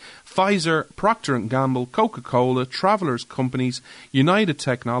 Nike, Pfizer, Procter & Gamble, Coca-Cola, Travelers Companies, United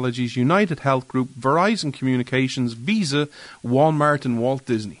Technologies, United Health Group, Verizon Communications, Visa, Walmart and Walt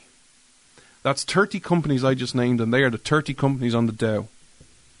Disney. That's 30 companies I just named, and they are the 30 companies on the Dow.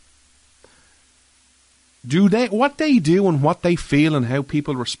 What they do and what they feel and how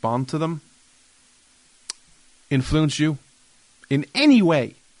people respond to them influence you? in any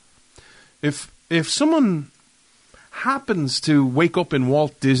way. If someone happens to wake up in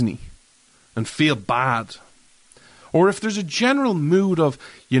Walt Disney and feel bad, or if there's a general mood of,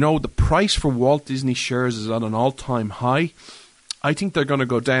 the price for Walt Disney shares is at an all-time high, I think they're going to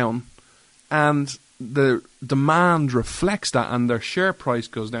go down, and the demand reflects that, and their share price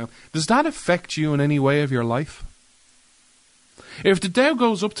goes down. Does that affect you in any way of your life? If the Dow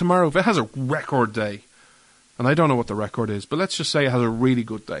goes up tomorrow, if it has a record day, and I don't know what the record is, but let's just say it has a really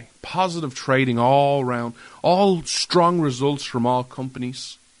good day. Positive trading all around, all strong results from all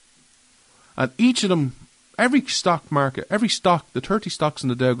companies. And each of them, every stock market, every stock, the 30 stocks in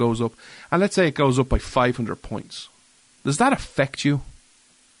the Dow goes up, and let's say it goes up by 500 points. Does that affect you?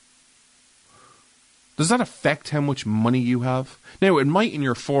 Does that affect how much money you have? Now, it might in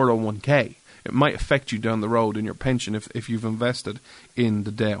your 401k. It might affect you down the road in your pension if you've invested in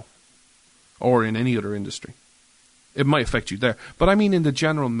the Dow or in any other industry. It might affect you there. But I mean in the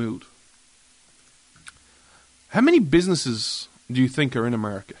general mood. How many businesses do you think are in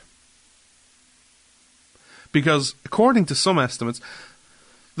America? Because according to some estimates,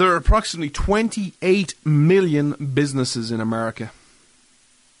 there are approximately 28 million businesses in America.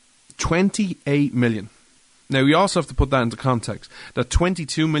 28 million. Now, you also have to put that into context, that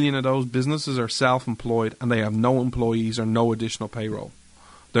 22 million of those businesses are self-employed and they have no employees or no additional payroll.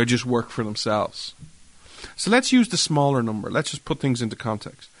 They just work for themselves. So let's use the smaller number. Let's just put things into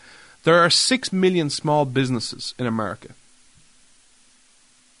context. There are 6 million small businesses in America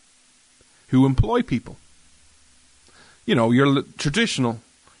who employ people. Your traditional,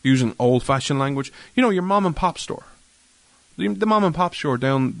 using old-fashioned language, your mom and pop store. The mom and pop store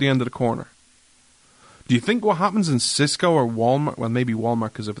down the end of the corner. Do you think what happens in Cisco or Walmart, well, maybe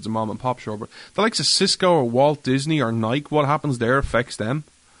Walmart because if it's a mom and pop store, but the likes of Cisco or Walt Disney or Nike, what happens there affects them?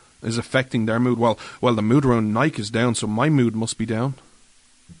 Is affecting their mood. Well, the mood around Nike is down, so my mood must be down.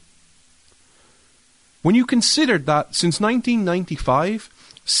 When you consider that since 1995,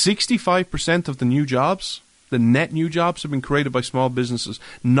 65% of the new jobs, the net new jobs, have been created by small businesses,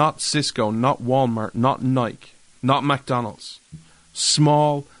 not Cisco, not Walmart, not Nike, not McDonald's.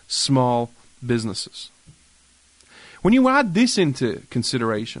 Small businesses. When you add this into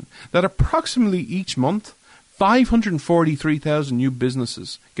consideration, that approximately each month, 543,000 new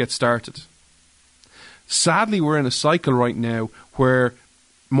businesses get started. Sadly, we're in a cycle right now where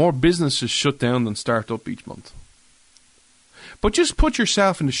more businesses shut down than start up each month. But just put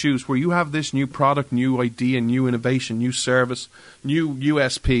yourself in the shoes where you have this new product, new idea, new innovation, new service, new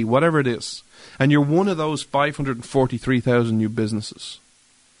USP, whatever it is, and you're one of those 543,000 new businesses.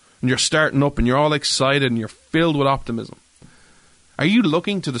 And you're starting up and you're all excited and you're filled with optimism. Are you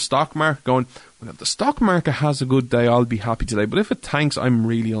looking to the stock market going, well, if the stock market has a good day, I'll be happy today, but if it tanks, I'm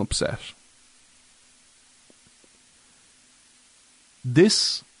really upset?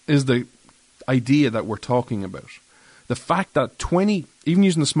 This is the idea that we're talking about. The fact that even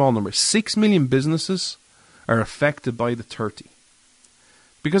using the small number, 6 million businesses are affected by the 30.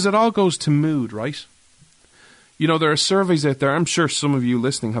 Because it all goes to mood, right? There are surveys out there, I'm sure some of you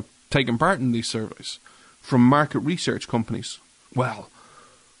listening have taken part in these surveys, from market research companies. Well,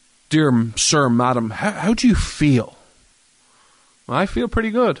 dear sir, madam, how do you feel? I feel pretty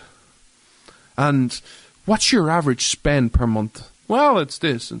good. And what's your average spend per month? Well, it's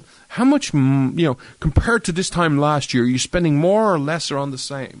this. And how much, compared to this time last year, are you spending more or less or on the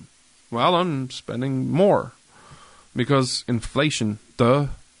same? Well, I'm spending more. Because inflation, duh.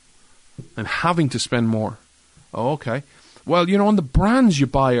 I'm having to spend more. Oh, okay. Well, on the brands you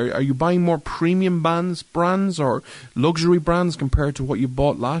buy, are you buying more premium brands or luxury brands compared to what you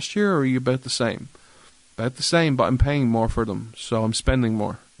bought last year, or are you about the same? About the same, but I'm paying more for them, so I'm spending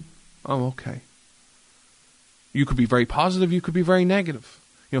more. Oh, okay. You could be very positive, you could be very negative.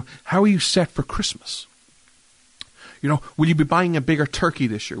 How are you set for Christmas? Will you be buying a bigger turkey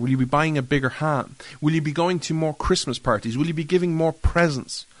this year? Will you be buying a bigger ham? Will you be going to more Christmas parties? Will you be giving more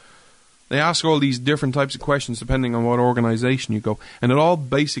presents? They ask all these different types of questions depending on what organization you go. And it all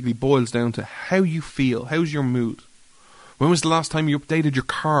basically boils down to how you feel. How's your mood? When was the last time you updated your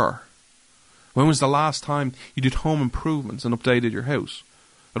car? When was the last time you did home improvements and updated your house?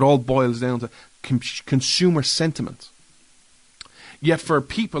 It all boils down to consumer sentiment. Yet for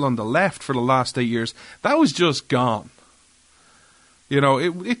people on the left for the last 8 years, that was just gone.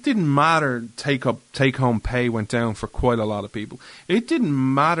 It didn't matter take-home pay went down for quite a lot of people. It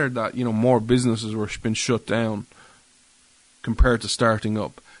didn't matter that, more businesses were been shut down compared to starting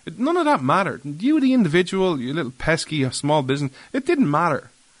up. None of that mattered. You, the individual, you little pesky small business, it didn't matter.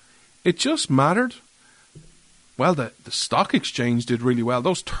 It just mattered, well, the stock exchange did really well.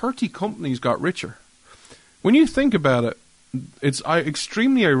 Those 30 companies got richer. When you think about it, it's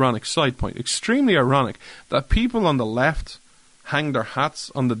extremely ironic, side point, extremely ironic that people on the left hang their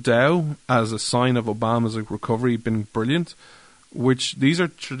hats on the Dow as a sign of Obama's recovery being brilliant, which these are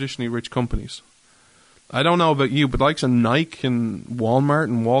traditionally rich companies. I don't know about you, but likes of Nike and Walmart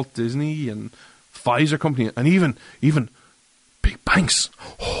and Walt Disney and Pfizer company and even big banks.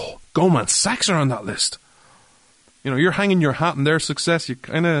 Oh, Goldman Sachs are on that list. You know, you're hanging your hat on their success. You're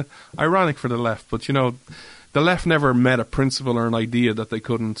kind of ironic for the left, but you know, the left never met a principle or an idea that they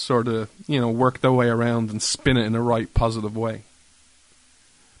couldn't sort of, you know, work their way around and spin it in a right, positive way.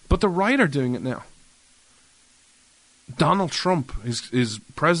 But the right are doing it now. Donald Trump is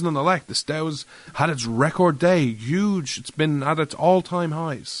president-elect. The Dow's had its record day, huge. It's been at its all-time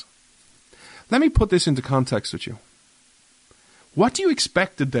highs. Let me put this into context with you. What do you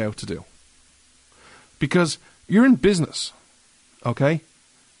expect the Dow to do? Because you're in business, okay?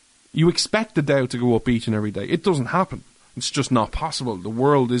 You expect the Dow to go up each and every day. It doesn't happen. It's just not possible. The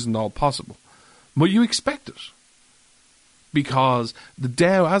world isn't all possible. But you expect it. Because the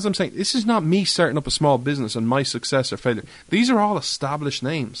Dow, as I'm saying, this is not me starting up a small business and my success or failure. These are all established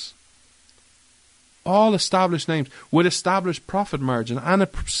names. All established names with established profit margin and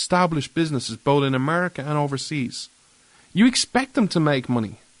established businesses both in America and overseas. You expect them to make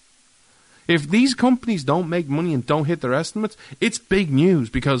money. If these companies don't make money and don't hit their estimates, it's big news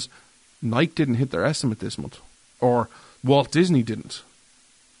because Nike didn't hit their estimate this month. Or Walt Disney didn't.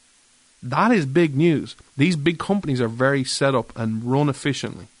 That is big news. These big companies are very set up and run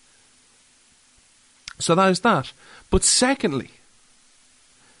efficiently. So that is that. But secondly,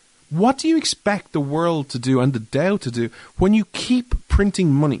 what do you expect the world to do and the Dow to do when you keep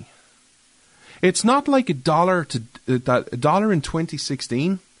printing money? It's not like a dollar in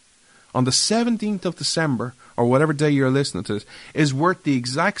 2016 on the 17th of December or whatever day you're listening to this is worth the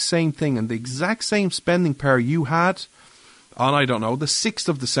exact same thing and the exact same spending power you had on, I don't know, the 6th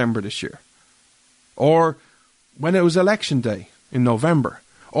of December this year. Or when it was election day in November.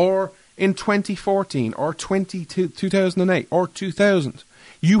 Or in 2014 or 2008 or 2000.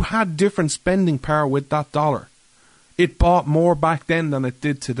 You had different spending power with that dollar. It bought more back then than it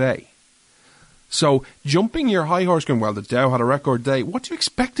did today. So jumping your high horse going, well, the Dow had a record day. What do you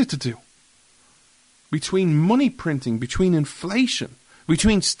expect it to do? Between money printing, between inflation,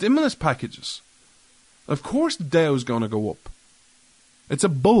 between stimulus packages. Of course the Dow is going to go up. It's a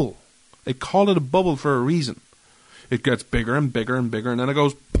bubble. They call it a bubble for a reason. It gets bigger and bigger and bigger, and then it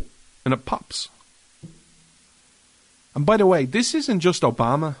goes and it pops. And by the way, this isn't just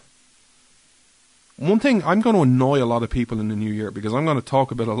Obama. One thing, I'm going to annoy a lot of people in the new year because I'm going to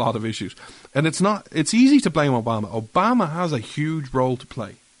talk about a lot of issues. And it's easy to blame Obama. Obama has a huge role to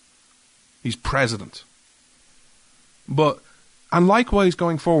play. He's president. And likewise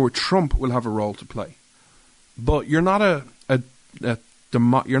going forward, Trump will have a role to play. But you're not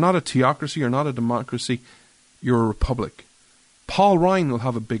you're not a theocracy, you're not a democracy, you're a republic. Paul Ryan will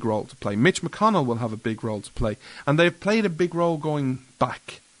have a big role to play. Mitch McConnell will have a big role to play. And they've played a big role going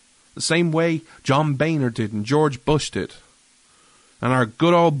back. The same way John Boehner did and George Bush did. And our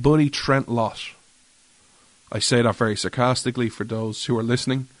good old buddy Trent Lott. I say that very sarcastically for those who are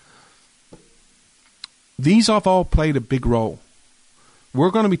listening. These have all played a big role.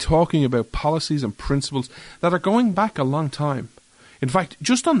 We're going to be talking about policies and principles that are going back a long time. In fact,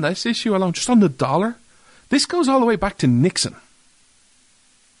 just on this issue alone, just on the dollar, this goes all the way back to Nixon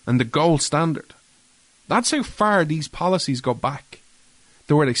and the gold standard. That's how far these policies go back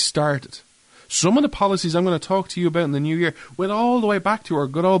to where they started. Some of the policies I'm going to talk to you about in the new year went all the way back to our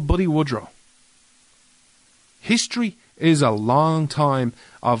good old buddy Woodrow. History is a long time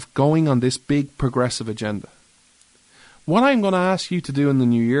of going on this big progressive agenda. What I'm going to ask you to do in the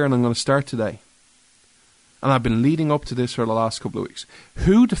new year, and I'm going to start today, and I've been leading up to this for the last couple of weeks.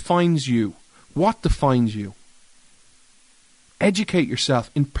 Who defines you? What defines you? Educate yourself,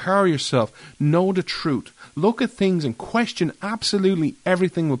 empower yourself, know the truth, look at things and question absolutely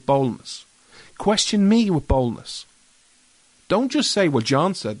everything with boldness. Question me with boldness. Don't just say, well,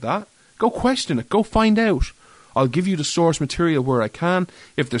 John said that. Go question it, go find out. I'll give you the source material where I can.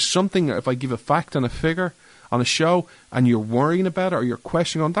 If there's something, if I give a fact and a figure on a show and you're worrying about it or you're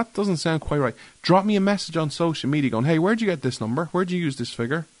questioning on that doesn't sound quite right, drop me a message on social media going, hey, where'd you get this number? Where'd you use this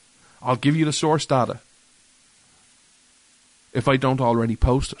figure? I'll give you the source data if I don't already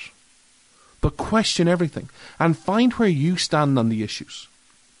post it. But question everything and find where you stand on the issues.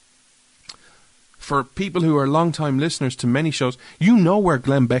 For people who are long-time listeners to many shows, you know where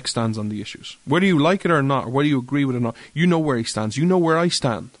Glenn Beck stands on the issues. Whether you like it or not, or whether you agree with it or not, you know where he stands. You know where I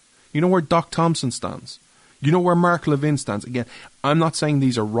stand. You know where Doc Thompson stands. You know where Mark Levin stands. Again, I'm not saying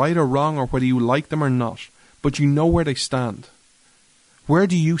these are right or wrong or whether you like them or not, but you know where they stand. Where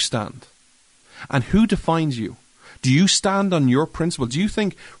do you stand? And who defines you? Do you stand on your principle? Do you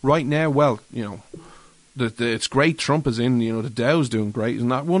think right now, well, it's great Trump is in, the Dow's doing great, isn't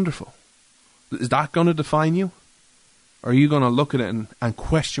that wonderful? Is that going to define you? Or are you going to look at it and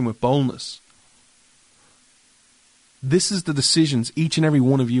question with boldness? This is the decisions each and every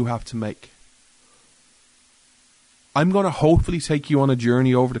one of you have to make. I'm going to hopefully take you on a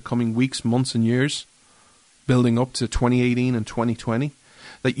journey over the coming weeks, months and years, building up to 2018 and 2020,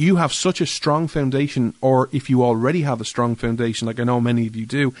 that you have such a strong foundation, or if you already have a strong foundation, like I know many of you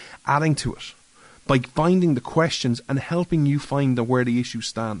do, adding to it by finding the questions and helping you find where the issues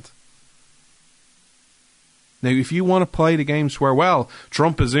stand. Now, if you want to play the games where, well,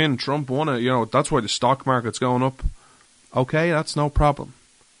 Trump is in, Trump won it, that's why the stock market's going up. Okay, that's no problem.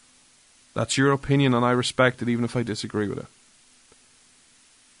 That's your opinion and I respect it even if I disagree with it.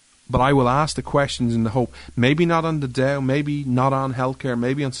 But I will ask the questions in the hope, maybe not on the Dow, maybe not on healthcare,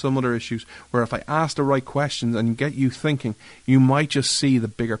 maybe on some other issues, where if I ask the right questions and get you thinking, you might just see the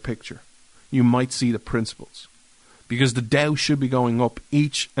bigger picture. You might see the principles. Because the Dow should be going up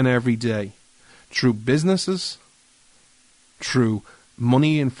each and every day. Through businesses, through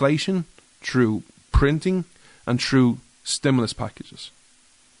money inflation, through printing, and through stimulus packages.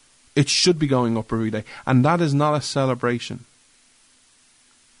 It should be going up every day. And that is not a celebration.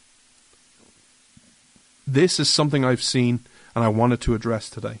 This is something I've seen and I wanted to address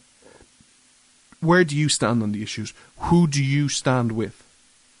today. Where do you stand on the issues? Who do you stand with?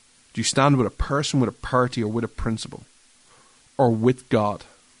 Do you stand with a person, with a party, or with a principle? Or with God?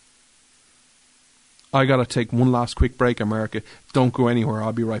 I got to take one last quick break, America. Don't go anywhere.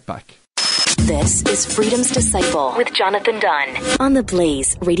 I'll be right back. This is Freedom's Disciple with Jonathan Dunn on the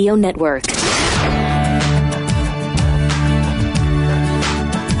Blaze Radio Network.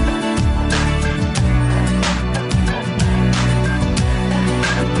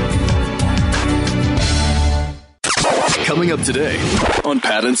 Coming up today on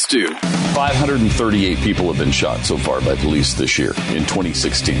Pat and Stu. 538 people have been shot so far by police this year in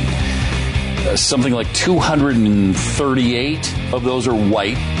 2016. Something like 238 of those are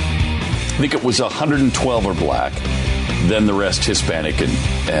white. I think it was 112 are black. Then the rest Hispanic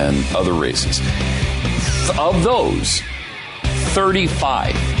and other races. Of those,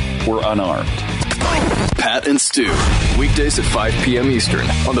 35 were unarmed. Pat and Stu. Weekdays at 5 p.m. Eastern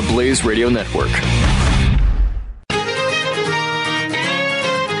on the Blaze Radio Network.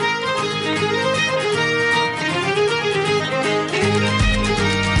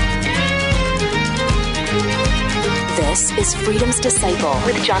 This is Freedom's Disciple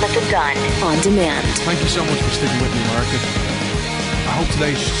with Jonathan Dunn on demand. Thank you so much for sticking with me, America. I hope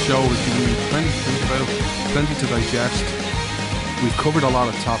today's show has given you plenty to think about, plenty to digest. We've covered a lot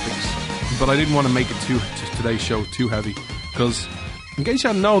of topics, but I didn't want to make it today's show too heavy, because in case you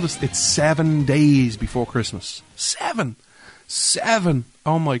hadn't noticed, it's 7 days before Christmas. 7!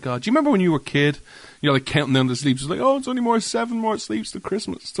 Oh my God. Do you remember when you were a kid? You're like counting down the sleeps. It's like, oh, it's only 7 more sleeps to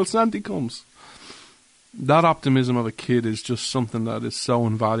Christmas, till Santa comes. That optimism of a kid is just something that is so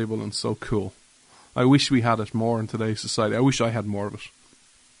invaluable and so cool. I wish we had it more in today's society. I wish I had more of it.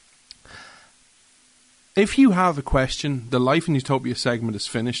 If you have a question, the Life in Utopia segment is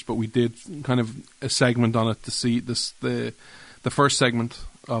finished, but we did kind of a segment on it to see this the first segment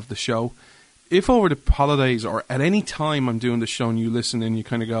of the show. If over the holidays or at any time I'm doing the show and you listen and you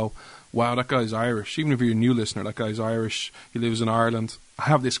kind of go, wow, that guy's Irish. Even if you're a new listener, that guy's Irish, he lives in Ireland. I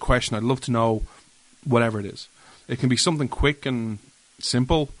have this question. I'd love to know whatever it is. It can be something quick and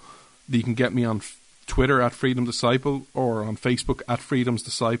simple that you can get me on Twitter at Freedom Disciple, or on Facebook at Freedom's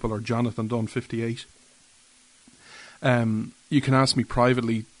Disciple, or Jonathan Dunn 58. You can ask me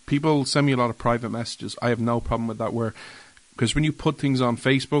privately. People send me a lot of private messages. I have no problem with that, because when you put things on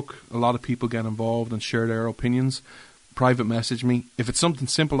Facebook, a lot of people get involved and share their opinions. Private message me. If it's something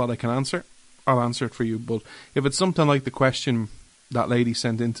simple that I can answer, I'll answer it for you. But if it's something like the question that lady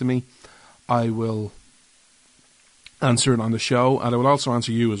sent in to me, I will answer it on the show, and I will also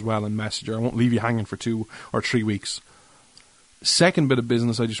answer you as well in Messenger. I won't leave you hanging for 2 or 3 weeks. Second bit of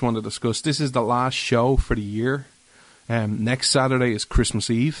business I just want to discuss. This is the last show for the year. Next Saturday is Christmas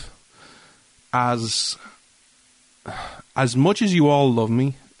Eve. As much as you all love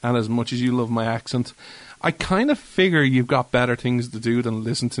me, and as much as you love my accent, I kind of figure you've got better things to do than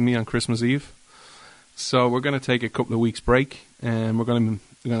listen to me on Christmas Eve. So we're going to take a couple of weeks break, and we're going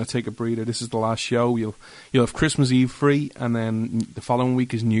to take a breather. This is the last show. You'll have Christmas Eve free, and then the following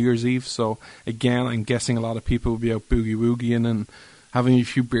week is New Year's Eve. So again, I'm guessing a lot of people will be out boogie-woogieing and having a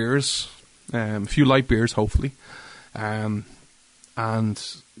few beers, a few light beers, hopefully. And and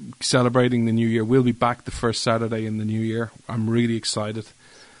celebrating the new year. We'll be back the first Saturday in the new year. I'm really excited.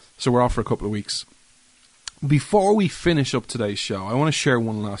 So we're off for a couple of weeks. Before we finish up today's show, I want to share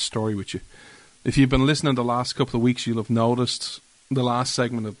one last story with you. If you've been listening the last couple of weeks, you'll have noticed the last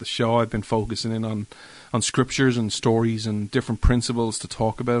segment of the show I've been focusing in on scriptures and stories and different principles to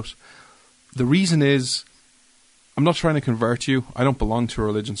talk about. The reason is, I'm not trying to convert you. I don't belong to a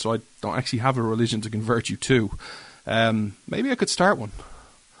religion, so I don't actually have a religion to convert you to. Maybe I could start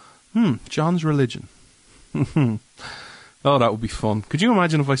one. John's religion. Oh, that would be fun. Could you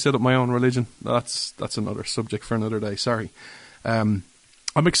imagine if I set up my own religion? That's another subject for another day. Sorry. I'm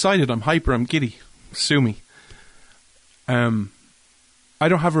excited. I'm hyper. I'm giddy. Sue me. I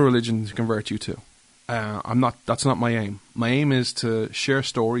don't have a religion to convert you to. That's not my aim. My aim is to share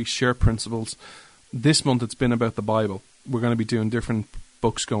stories, share principles. This month it's been about the Bible. We're going to be doing different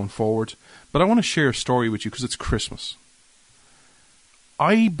books going forward. But I want to share a story with you because it's Christmas.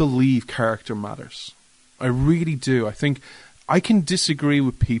 I believe character matters. I really do. I think I can disagree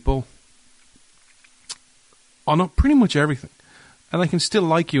with people on pretty much everything. And I can still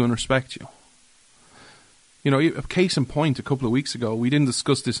like you and respect you. You know, a case in point, a couple of weeks ago, we didn't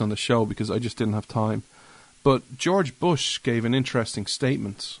discuss this on the show because I just didn't have time. But George Bush gave an interesting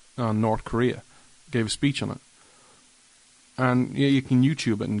statement on North Korea. Gave a speech on it. And yeah, you can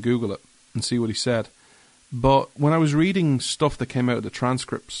YouTube it and Google it and see what he said. But when I was reading stuff that came out of the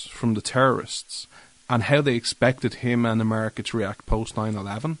transcripts from the terrorists and how they expected him and America to react post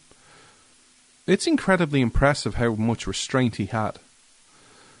 9/11, it's incredibly impressive how much restraint he had.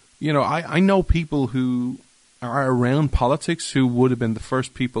 You know, I know people who are around politics who would have been the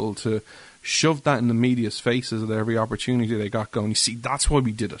first people to shove that in the media's faces at every opportunity they got going. You see, that's why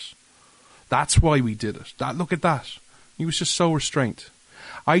we did it. That's why we did it. Look at that. He was just so restrained.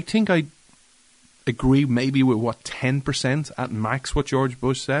 I think I agree maybe with 10% at max what George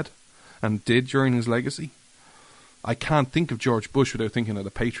Bush said and did during his legacy. I can't think of George Bush without thinking of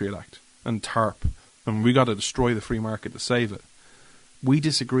the Patriot Act and TARP, and we got to destroy the free market to save it. We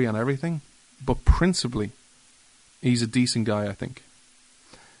disagree on everything, but principally, he's a decent guy, I think.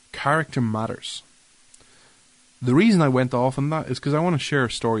 Character matters. The reason I went off on that is because I want to share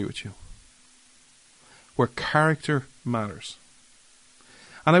a story with you where character matters.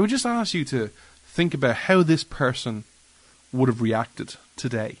 And I would just ask you to think about how this person would have reacted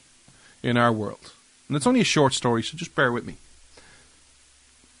today in our world. And it's only a short story, so just bear with me.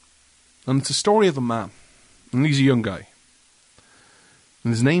 And it's a story of a man. And he's a young guy.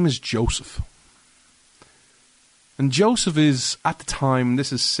 And his name is Joseph. And Joseph is, at the time,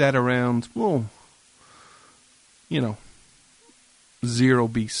 this is set around, 0 AD.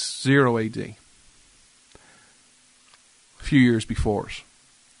 A few years before it.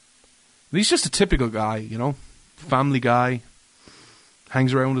 And he's just a typical guy, family guy.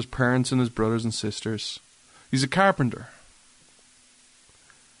 Hangs around with his parents and his brothers and sisters. He's a carpenter.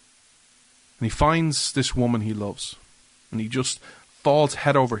 And he finds this woman he loves. And he just falls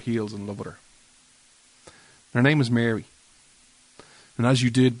head over heels in love with her. Her name is Mary. And as you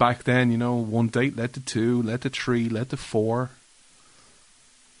did back then, one date led to 2, led to 3, led to 4.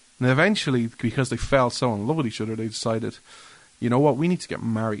 And eventually, because they fell so in love with each other, they decided, you know what, we need to get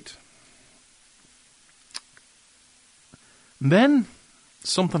married. And then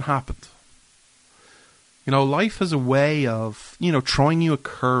something happened. Life has a way of, throwing you a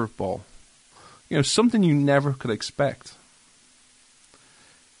curveball. Something you never could expect.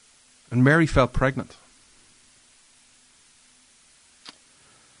 And Mary fell pregnant.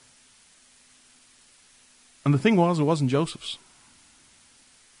 And the thing was, it wasn't Joseph's.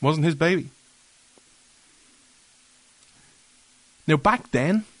 It wasn't his baby. Now, back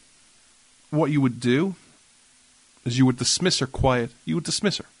then, what you would do is you would dismiss her quiet. You would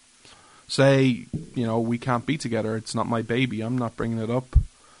dismiss her. Say, we can't be together. It's not my baby. I'm not bringing it up.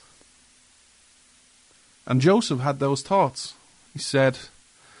 And Joseph had those thoughts. He said,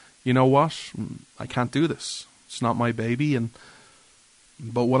 you know what? I can't do this. It's not my baby.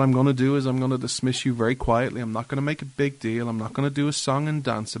 But what I'm going to do is I'm going to dismiss you very quietly. I'm not going to make a big deal. I'm not going to do a song and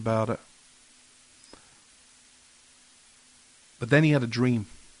dance about it. But then he had a dream.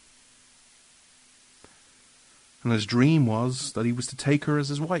 And his dream was that he was to take her as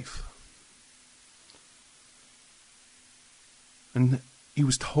his wife. And he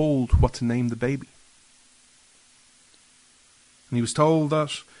was told what to name the baby. And he was told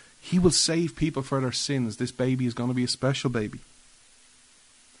that he will save people for their sins. This baby is going to be a special baby.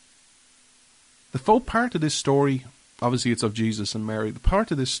 The full part of this story, obviously it's of Jesus and Mary. The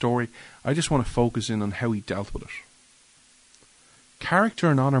part of this story, I just want to focus in on how he dealt with it. Character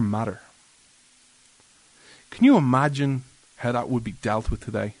and honour matter. Can you imagine how that would be dealt with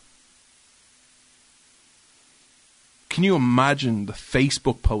today. Can you imagine the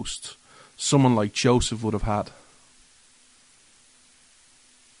Facebook posts someone like Joseph would have had?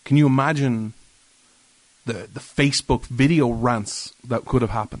 Can you imagine the Facebook video rants that could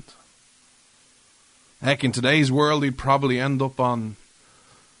have happened? Heck, in today's world, he'd probably end up on,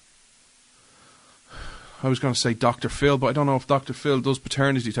 I was going to say Dr. Phil, but I don't know if Dr. Phil does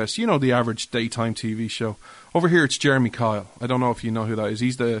paternity tests. You know, the average daytime TV show. Over here, it's Jeremy Kyle. I don't know if you know who that is.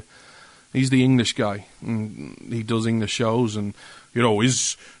 He's the English guy. And he does English shows, and you know,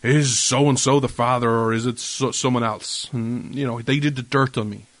 is so and so the father, or is it someone else? And you know, they did the dirt on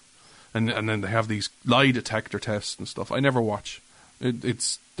me, and then they have these lie detector tests and stuff. I never watch.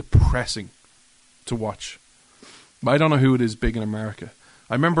 It's depressing to watch. But I don't know who it is big in America.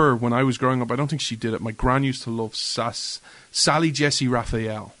 I remember when I was growing up, I don't think she did it. My gran used to love Sally Jessy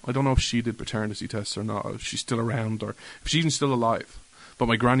Raphael. I don't know if she did paternity tests or not, if she's still around, or if she's even still alive. But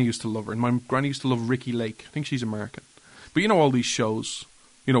my granny used to love her. And my granny used to love Ricky Lake. I think she's American. But you know all these shows,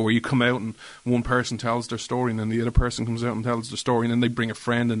 you know, where you come out and one person tells their story and then the other person comes out and tells the story, and then they bring a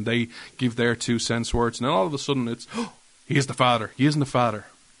friend and they give their 2 cents words. And then all of a sudden it's, oh, he is the father. He isn't the father.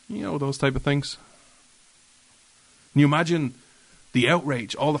 You know, those type of things. Can you imagine the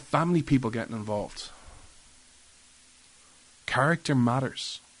outrage, all the family people getting involved? Character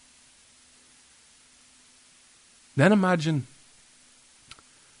matters. Then imagine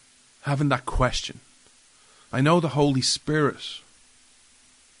having that question. I know the Holy Spirit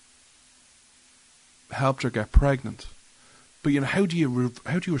helped her get pregnant, but you know, how do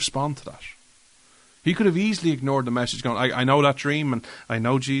you respond to that? He could have easily ignored the message, going, I know that dream, and I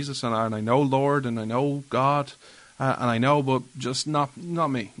know Jesus, and I know Lord, and I know God, and I know, but just not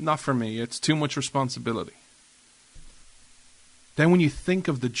me, not for me. It's too much responsibility. Then when you think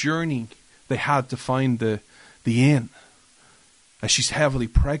of the journey they had to find the inn, as she's heavily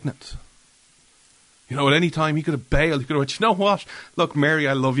pregnant, you know, at any time he could have bailed. He could have went, you know what? Look, Mary,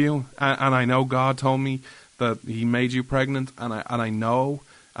 I love you, and I know God told me that He made you pregnant, and I know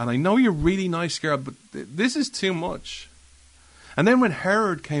you're a really nice girl, but this is too much. And then when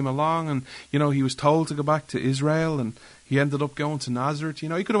Herod came along, and you know, he was told to go back to Israel, and he ended up going to Nazareth. You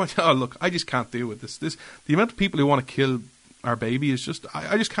know, he could have went, oh look, I just can't deal with this. The amount of people who want to kill our baby is just,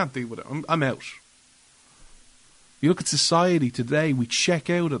 I just can't deal with it. I'm out. You look at society today, we check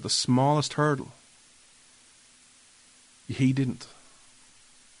out at the smallest hurdle. He didn't.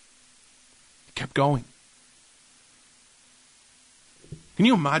 He kept going. Can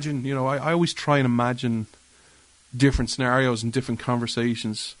you imagine, you know, I always try and imagine different scenarios and different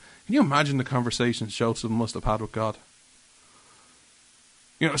conversations. Can you imagine the conversations Joseph must have had with God?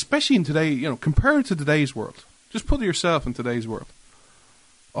 You know, especially in today, you know, compared to today's world. Just put yourself in today's world.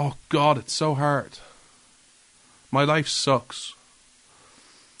 Oh God, it's so hard. My life sucks.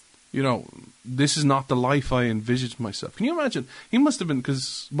 You know, this is not the life I envisaged myself. Can you imagine? He must have been,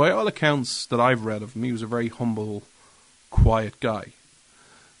 because by all accounts that I've read of him, he was a very humble, quiet guy.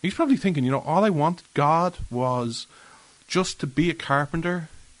 He's probably thinking, you know, all I wanted, God, was just to be a carpenter,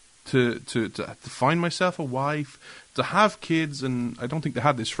 to find myself a wife, to have kids, and I don't think they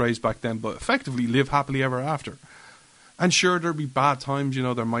had this phrase back then, but effectively live happily ever after. And sure, there'd be bad times, you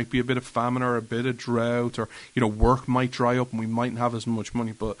know, there might be a bit of famine or a bit of drought, or, you know, work might dry up and we mightn't have as much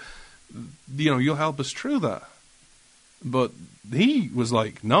money, but, you know, you'll help us through that. But he was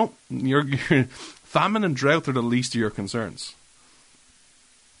like, no, your famine and drought are the least of your concerns.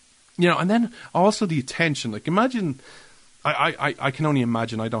 You know, and then also the attention. Like, imagine, I can only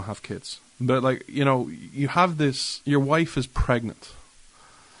imagine, I don't have kids, but like, you know, you have this, your wife is pregnant.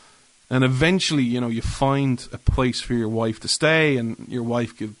 And eventually, you know, you find a place for your wife to stay and your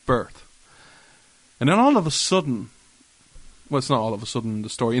wife gives birth. And then all of a sudden, well, it's not all of a sudden in the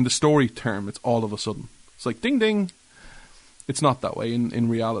story. In the story term, it's all of a sudden. It's like, ding, ding. It's not that way in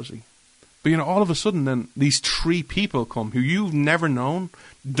reality. But, you know, all of a sudden then these 3 people come who you've never known,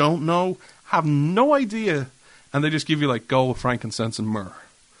 don't know, have no idea, and they just give you like gold, frankincense, and myrrh.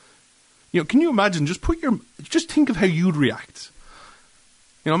 You know, can you imagine? Just think of how you'd react.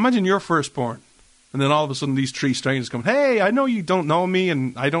 You know, imagine your firstborn, and then all of a sudden these 3 strangers come, hey, I know you don't know me,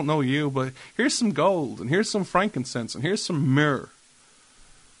 and I don't know you, but here's some gold, and here's some frankincense, and here's some myrrh.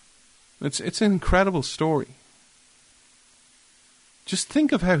 It's an incredible story. Just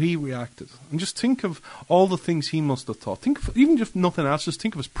think of how he reacted, and just think of all the things he must have thought. Think of, even if nothing else, just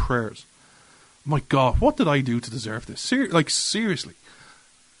think of his prayers. My God, what did I do to deserve this? Seriously.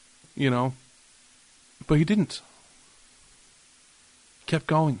 You know? But he didn't. Kept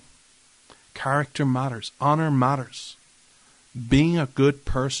going. Character matters. Honor matters. Being a good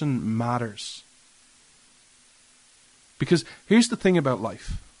person matters. Because here's the thing about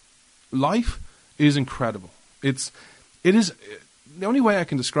life. Life is incredible. It is the only way I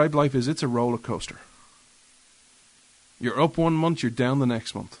can describe life is it's a roller coaster. You're up one month, you're down the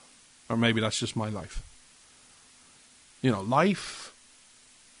next month. Or maybe that's just my life. You know, life,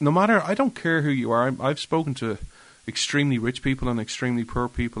 no matter, I don't care who you are. I've spoken to extremely rich people and extremely poor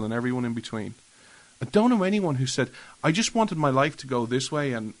people and everyone in between. I don't know anyone who said, I just wanted my life to go this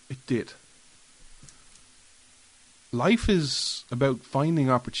way, and it did. Life is about finding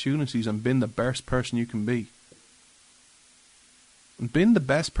opportunities and being the best person you can be. And being the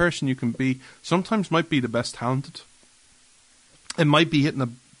best person you can be sometimes might be the best talented. It might be hitting a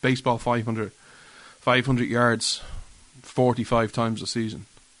baseball 500 yards 45 times a season.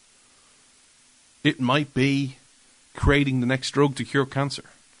 It might be creating the next drug to cure cancer.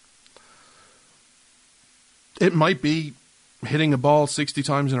 It might be hitting a ball 60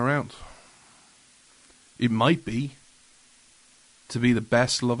 times in a round. It might be to be the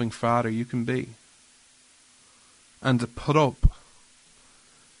best loving father you can be. And to put up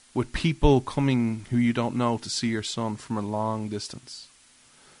with people coming who you don't know to see your son from a long distance.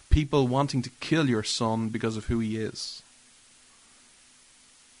 People wanting to kill your son because of who he is.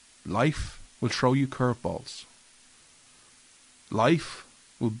 Life will throw you curveballs. Life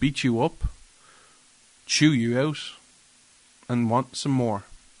will beat you up, chew you out, and want some more.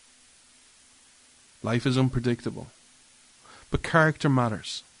 Life is unpredictable. But character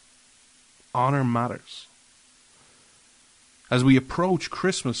matters. Honor matters. As we approach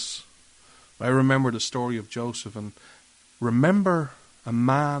Christmas, I remember the story of Joseph, and remember a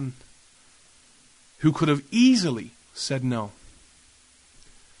man who could have easily said no.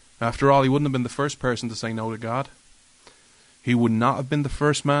 After all, he wouldn't have been the first person to say no to God. He would not have been the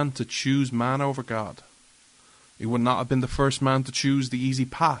first man to choose man over God. He would not have been the first man to choose the easy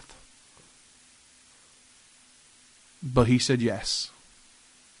path. But he said yes.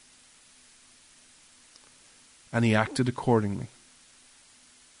 And he acted accordingly.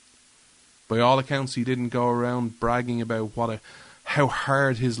 By all accounts, he didn't go around bragging about how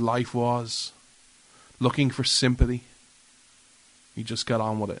hard his life was, looking for sympathy. He just got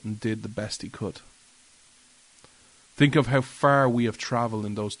on with it and did the best he could. Think of how far we have travelled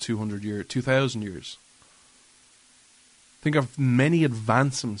in those 2,000 years. Think of many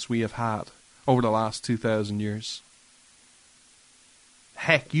advancements we have had over the last 2,000 years.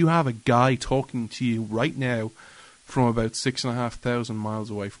 Heck, you have a guy talking to you right now from about 6,500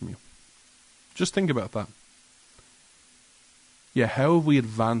 miles away from you. Just think about that. Yeah, how have we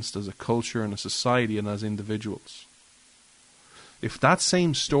advanced as a culture and a society and as individuals? If that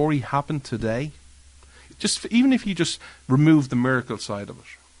same story happened today, even if you just remove the miracle side of it,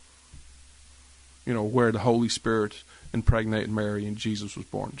 you know, where the Holy Spirit impregnated Mary and Jesus was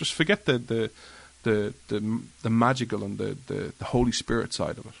born, just forget the magical and the Holy Spirit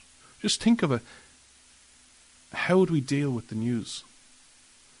side of it. Just think of it. How would we deal with the news?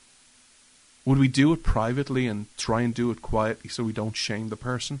 Would we do it privately and try and do it quietly so we don't shame the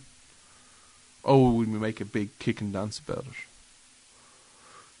person? Or would we make a big kick and dance about it?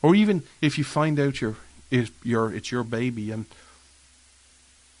 Or even if you find out it's your baby and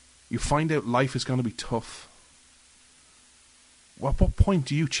you find out life is going to be tough, at what point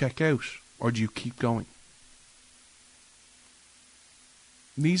do you check out or do you keep going?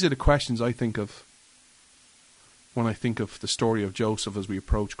 These are the questions I think of when I think of the story of Joseph as we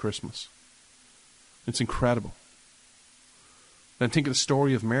approach Christmas. It's incredible. Then think of the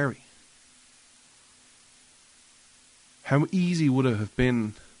story of Mary. How easy would it have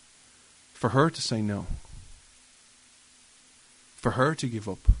been for her to say no? For her to give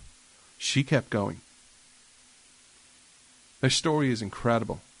up? She kept going. Their story is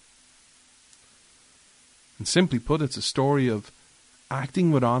incredible. And simply put, it's a story of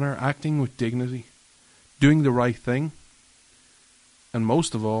acting with honor, acting with dignity, doing the right thing, and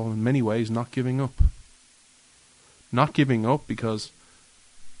most of all, in many ways, not giving up. Not giving up because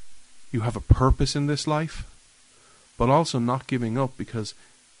you have a purpose in this life, but also not giving up because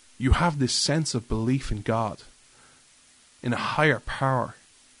you have this sense of belief in God, in a higher power,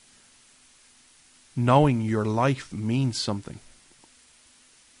 knowing your life means something.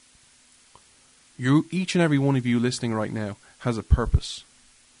 Each and every one of you listening right now has a purpose.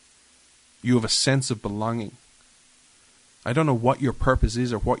 You have a sense of belonging. I don't know what your purpose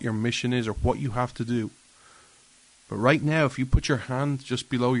is or what your mission is or what you have to do. But right now, if you put your hand just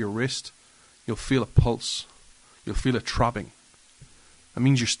below your wrist, you'll feel a pulse. You'll feel it throbbing. That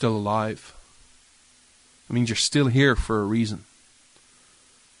means you're still alive. It means you're still here for a reason.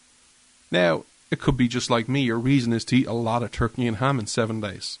 Now, it could be just like me. Your reason is to eat a lot of turkey and ham in 7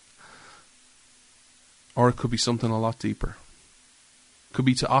 days. Or it could be something a lot deeper. It could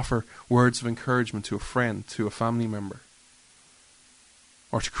be to offer words of encouragement to a friend, to a family member.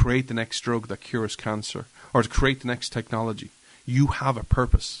 Or to create the next drug that cures cancer. Or to create the next technology. You have a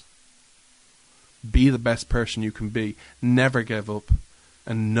purpose. Be the best person you can be. Never give up.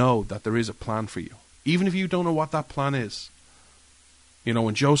 And know that there is a plan for you. Even if you don't know what that plan is. You know,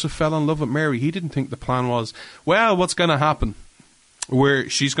 when Joseph fell in love with Mary, he didn't think the plan was, well, what's going to happen? Where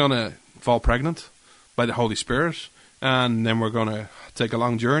she's going to fall pregnant by the Holy Spirit, and then we're going to take a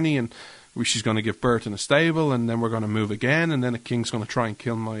long journey, and she's going to give birth in a stable, and then we're going to move again, and then a king's going to try and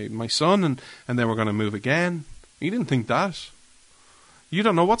kill my son, and then we're going to move again. He didn't think that. You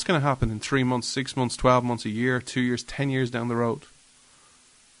don't know what's going to happen in 3 months, 6 months, 12 months, a year, 2 years, 10 years down the road.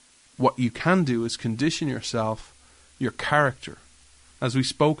 What you can do is condition yourself, your character. As we've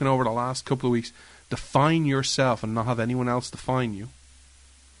spoken over the last couple of weeks, define yourself and not have anyone else define you.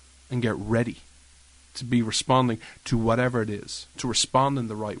 And get ready to be responding to whatever it is. To respond in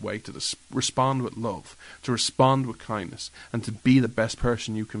the right way. To respond with love. To respond with kindness. And to be the best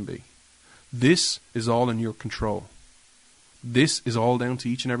person you can be. This is all in your control. This is all down to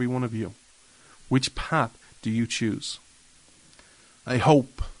each and every one of you. Which path do you choose? I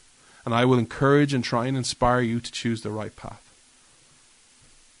hope, and I will encourage and try and inspire you to choose the right path.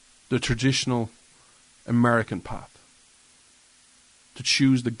 The traditional American path. To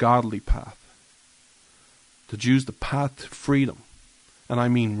choose the godly path. To choose the path to freedom. And I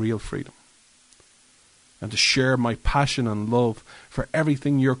mean real freedom. And to share my passion and love for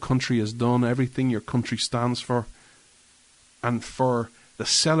everything your country has done, everything your country stands for, and for the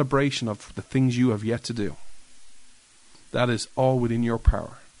celebration of the things you have yet to do. That is all within your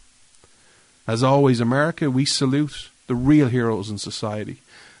power. As always, America, we salute the real heroes in society.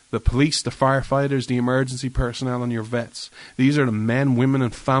 The police, the firefighters, the emergency personnel, and your vets. These are the men, women,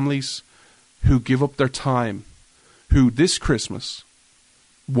 and families who give up their time, who this Christmas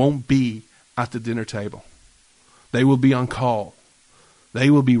won't be at the dinner table. They will be on call. They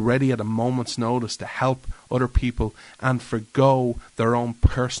will be ready at a moment's notice to help other people and forgo their own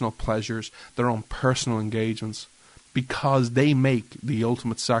personal pleasures, their own personal engagements, because they make the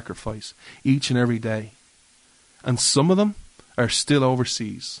ultimate sacrifice each and every day. And some of them are still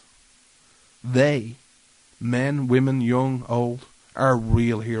overseas. They, men, women, young, old, are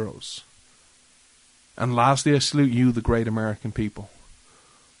real heroes. And lastly, I salute you, the great American people.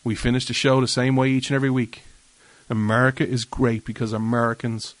 We finish the show the same way each and every week. America is great because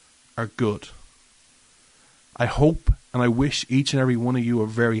Americans are good. I hope and I wish each and every one of you a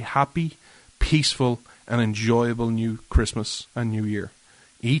very happy, peaceful, and enjoyable new Christmas and New Year.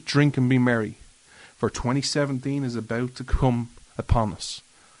 Eat, drink, and be merry. For 2017 is about to come upon us.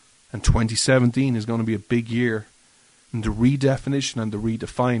 And 2017 is going to be a big year in the redefinition and the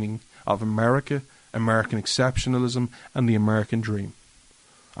redefining of America, American exceptionalism, and the American dream.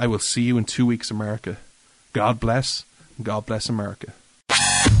 I will see you in 2 weeks, America. God bless, and God bless America.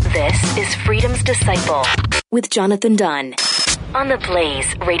 This is Freedom's Disciple with Jonathan Dunn on the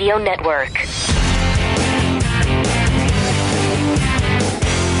Blaze Radio Network.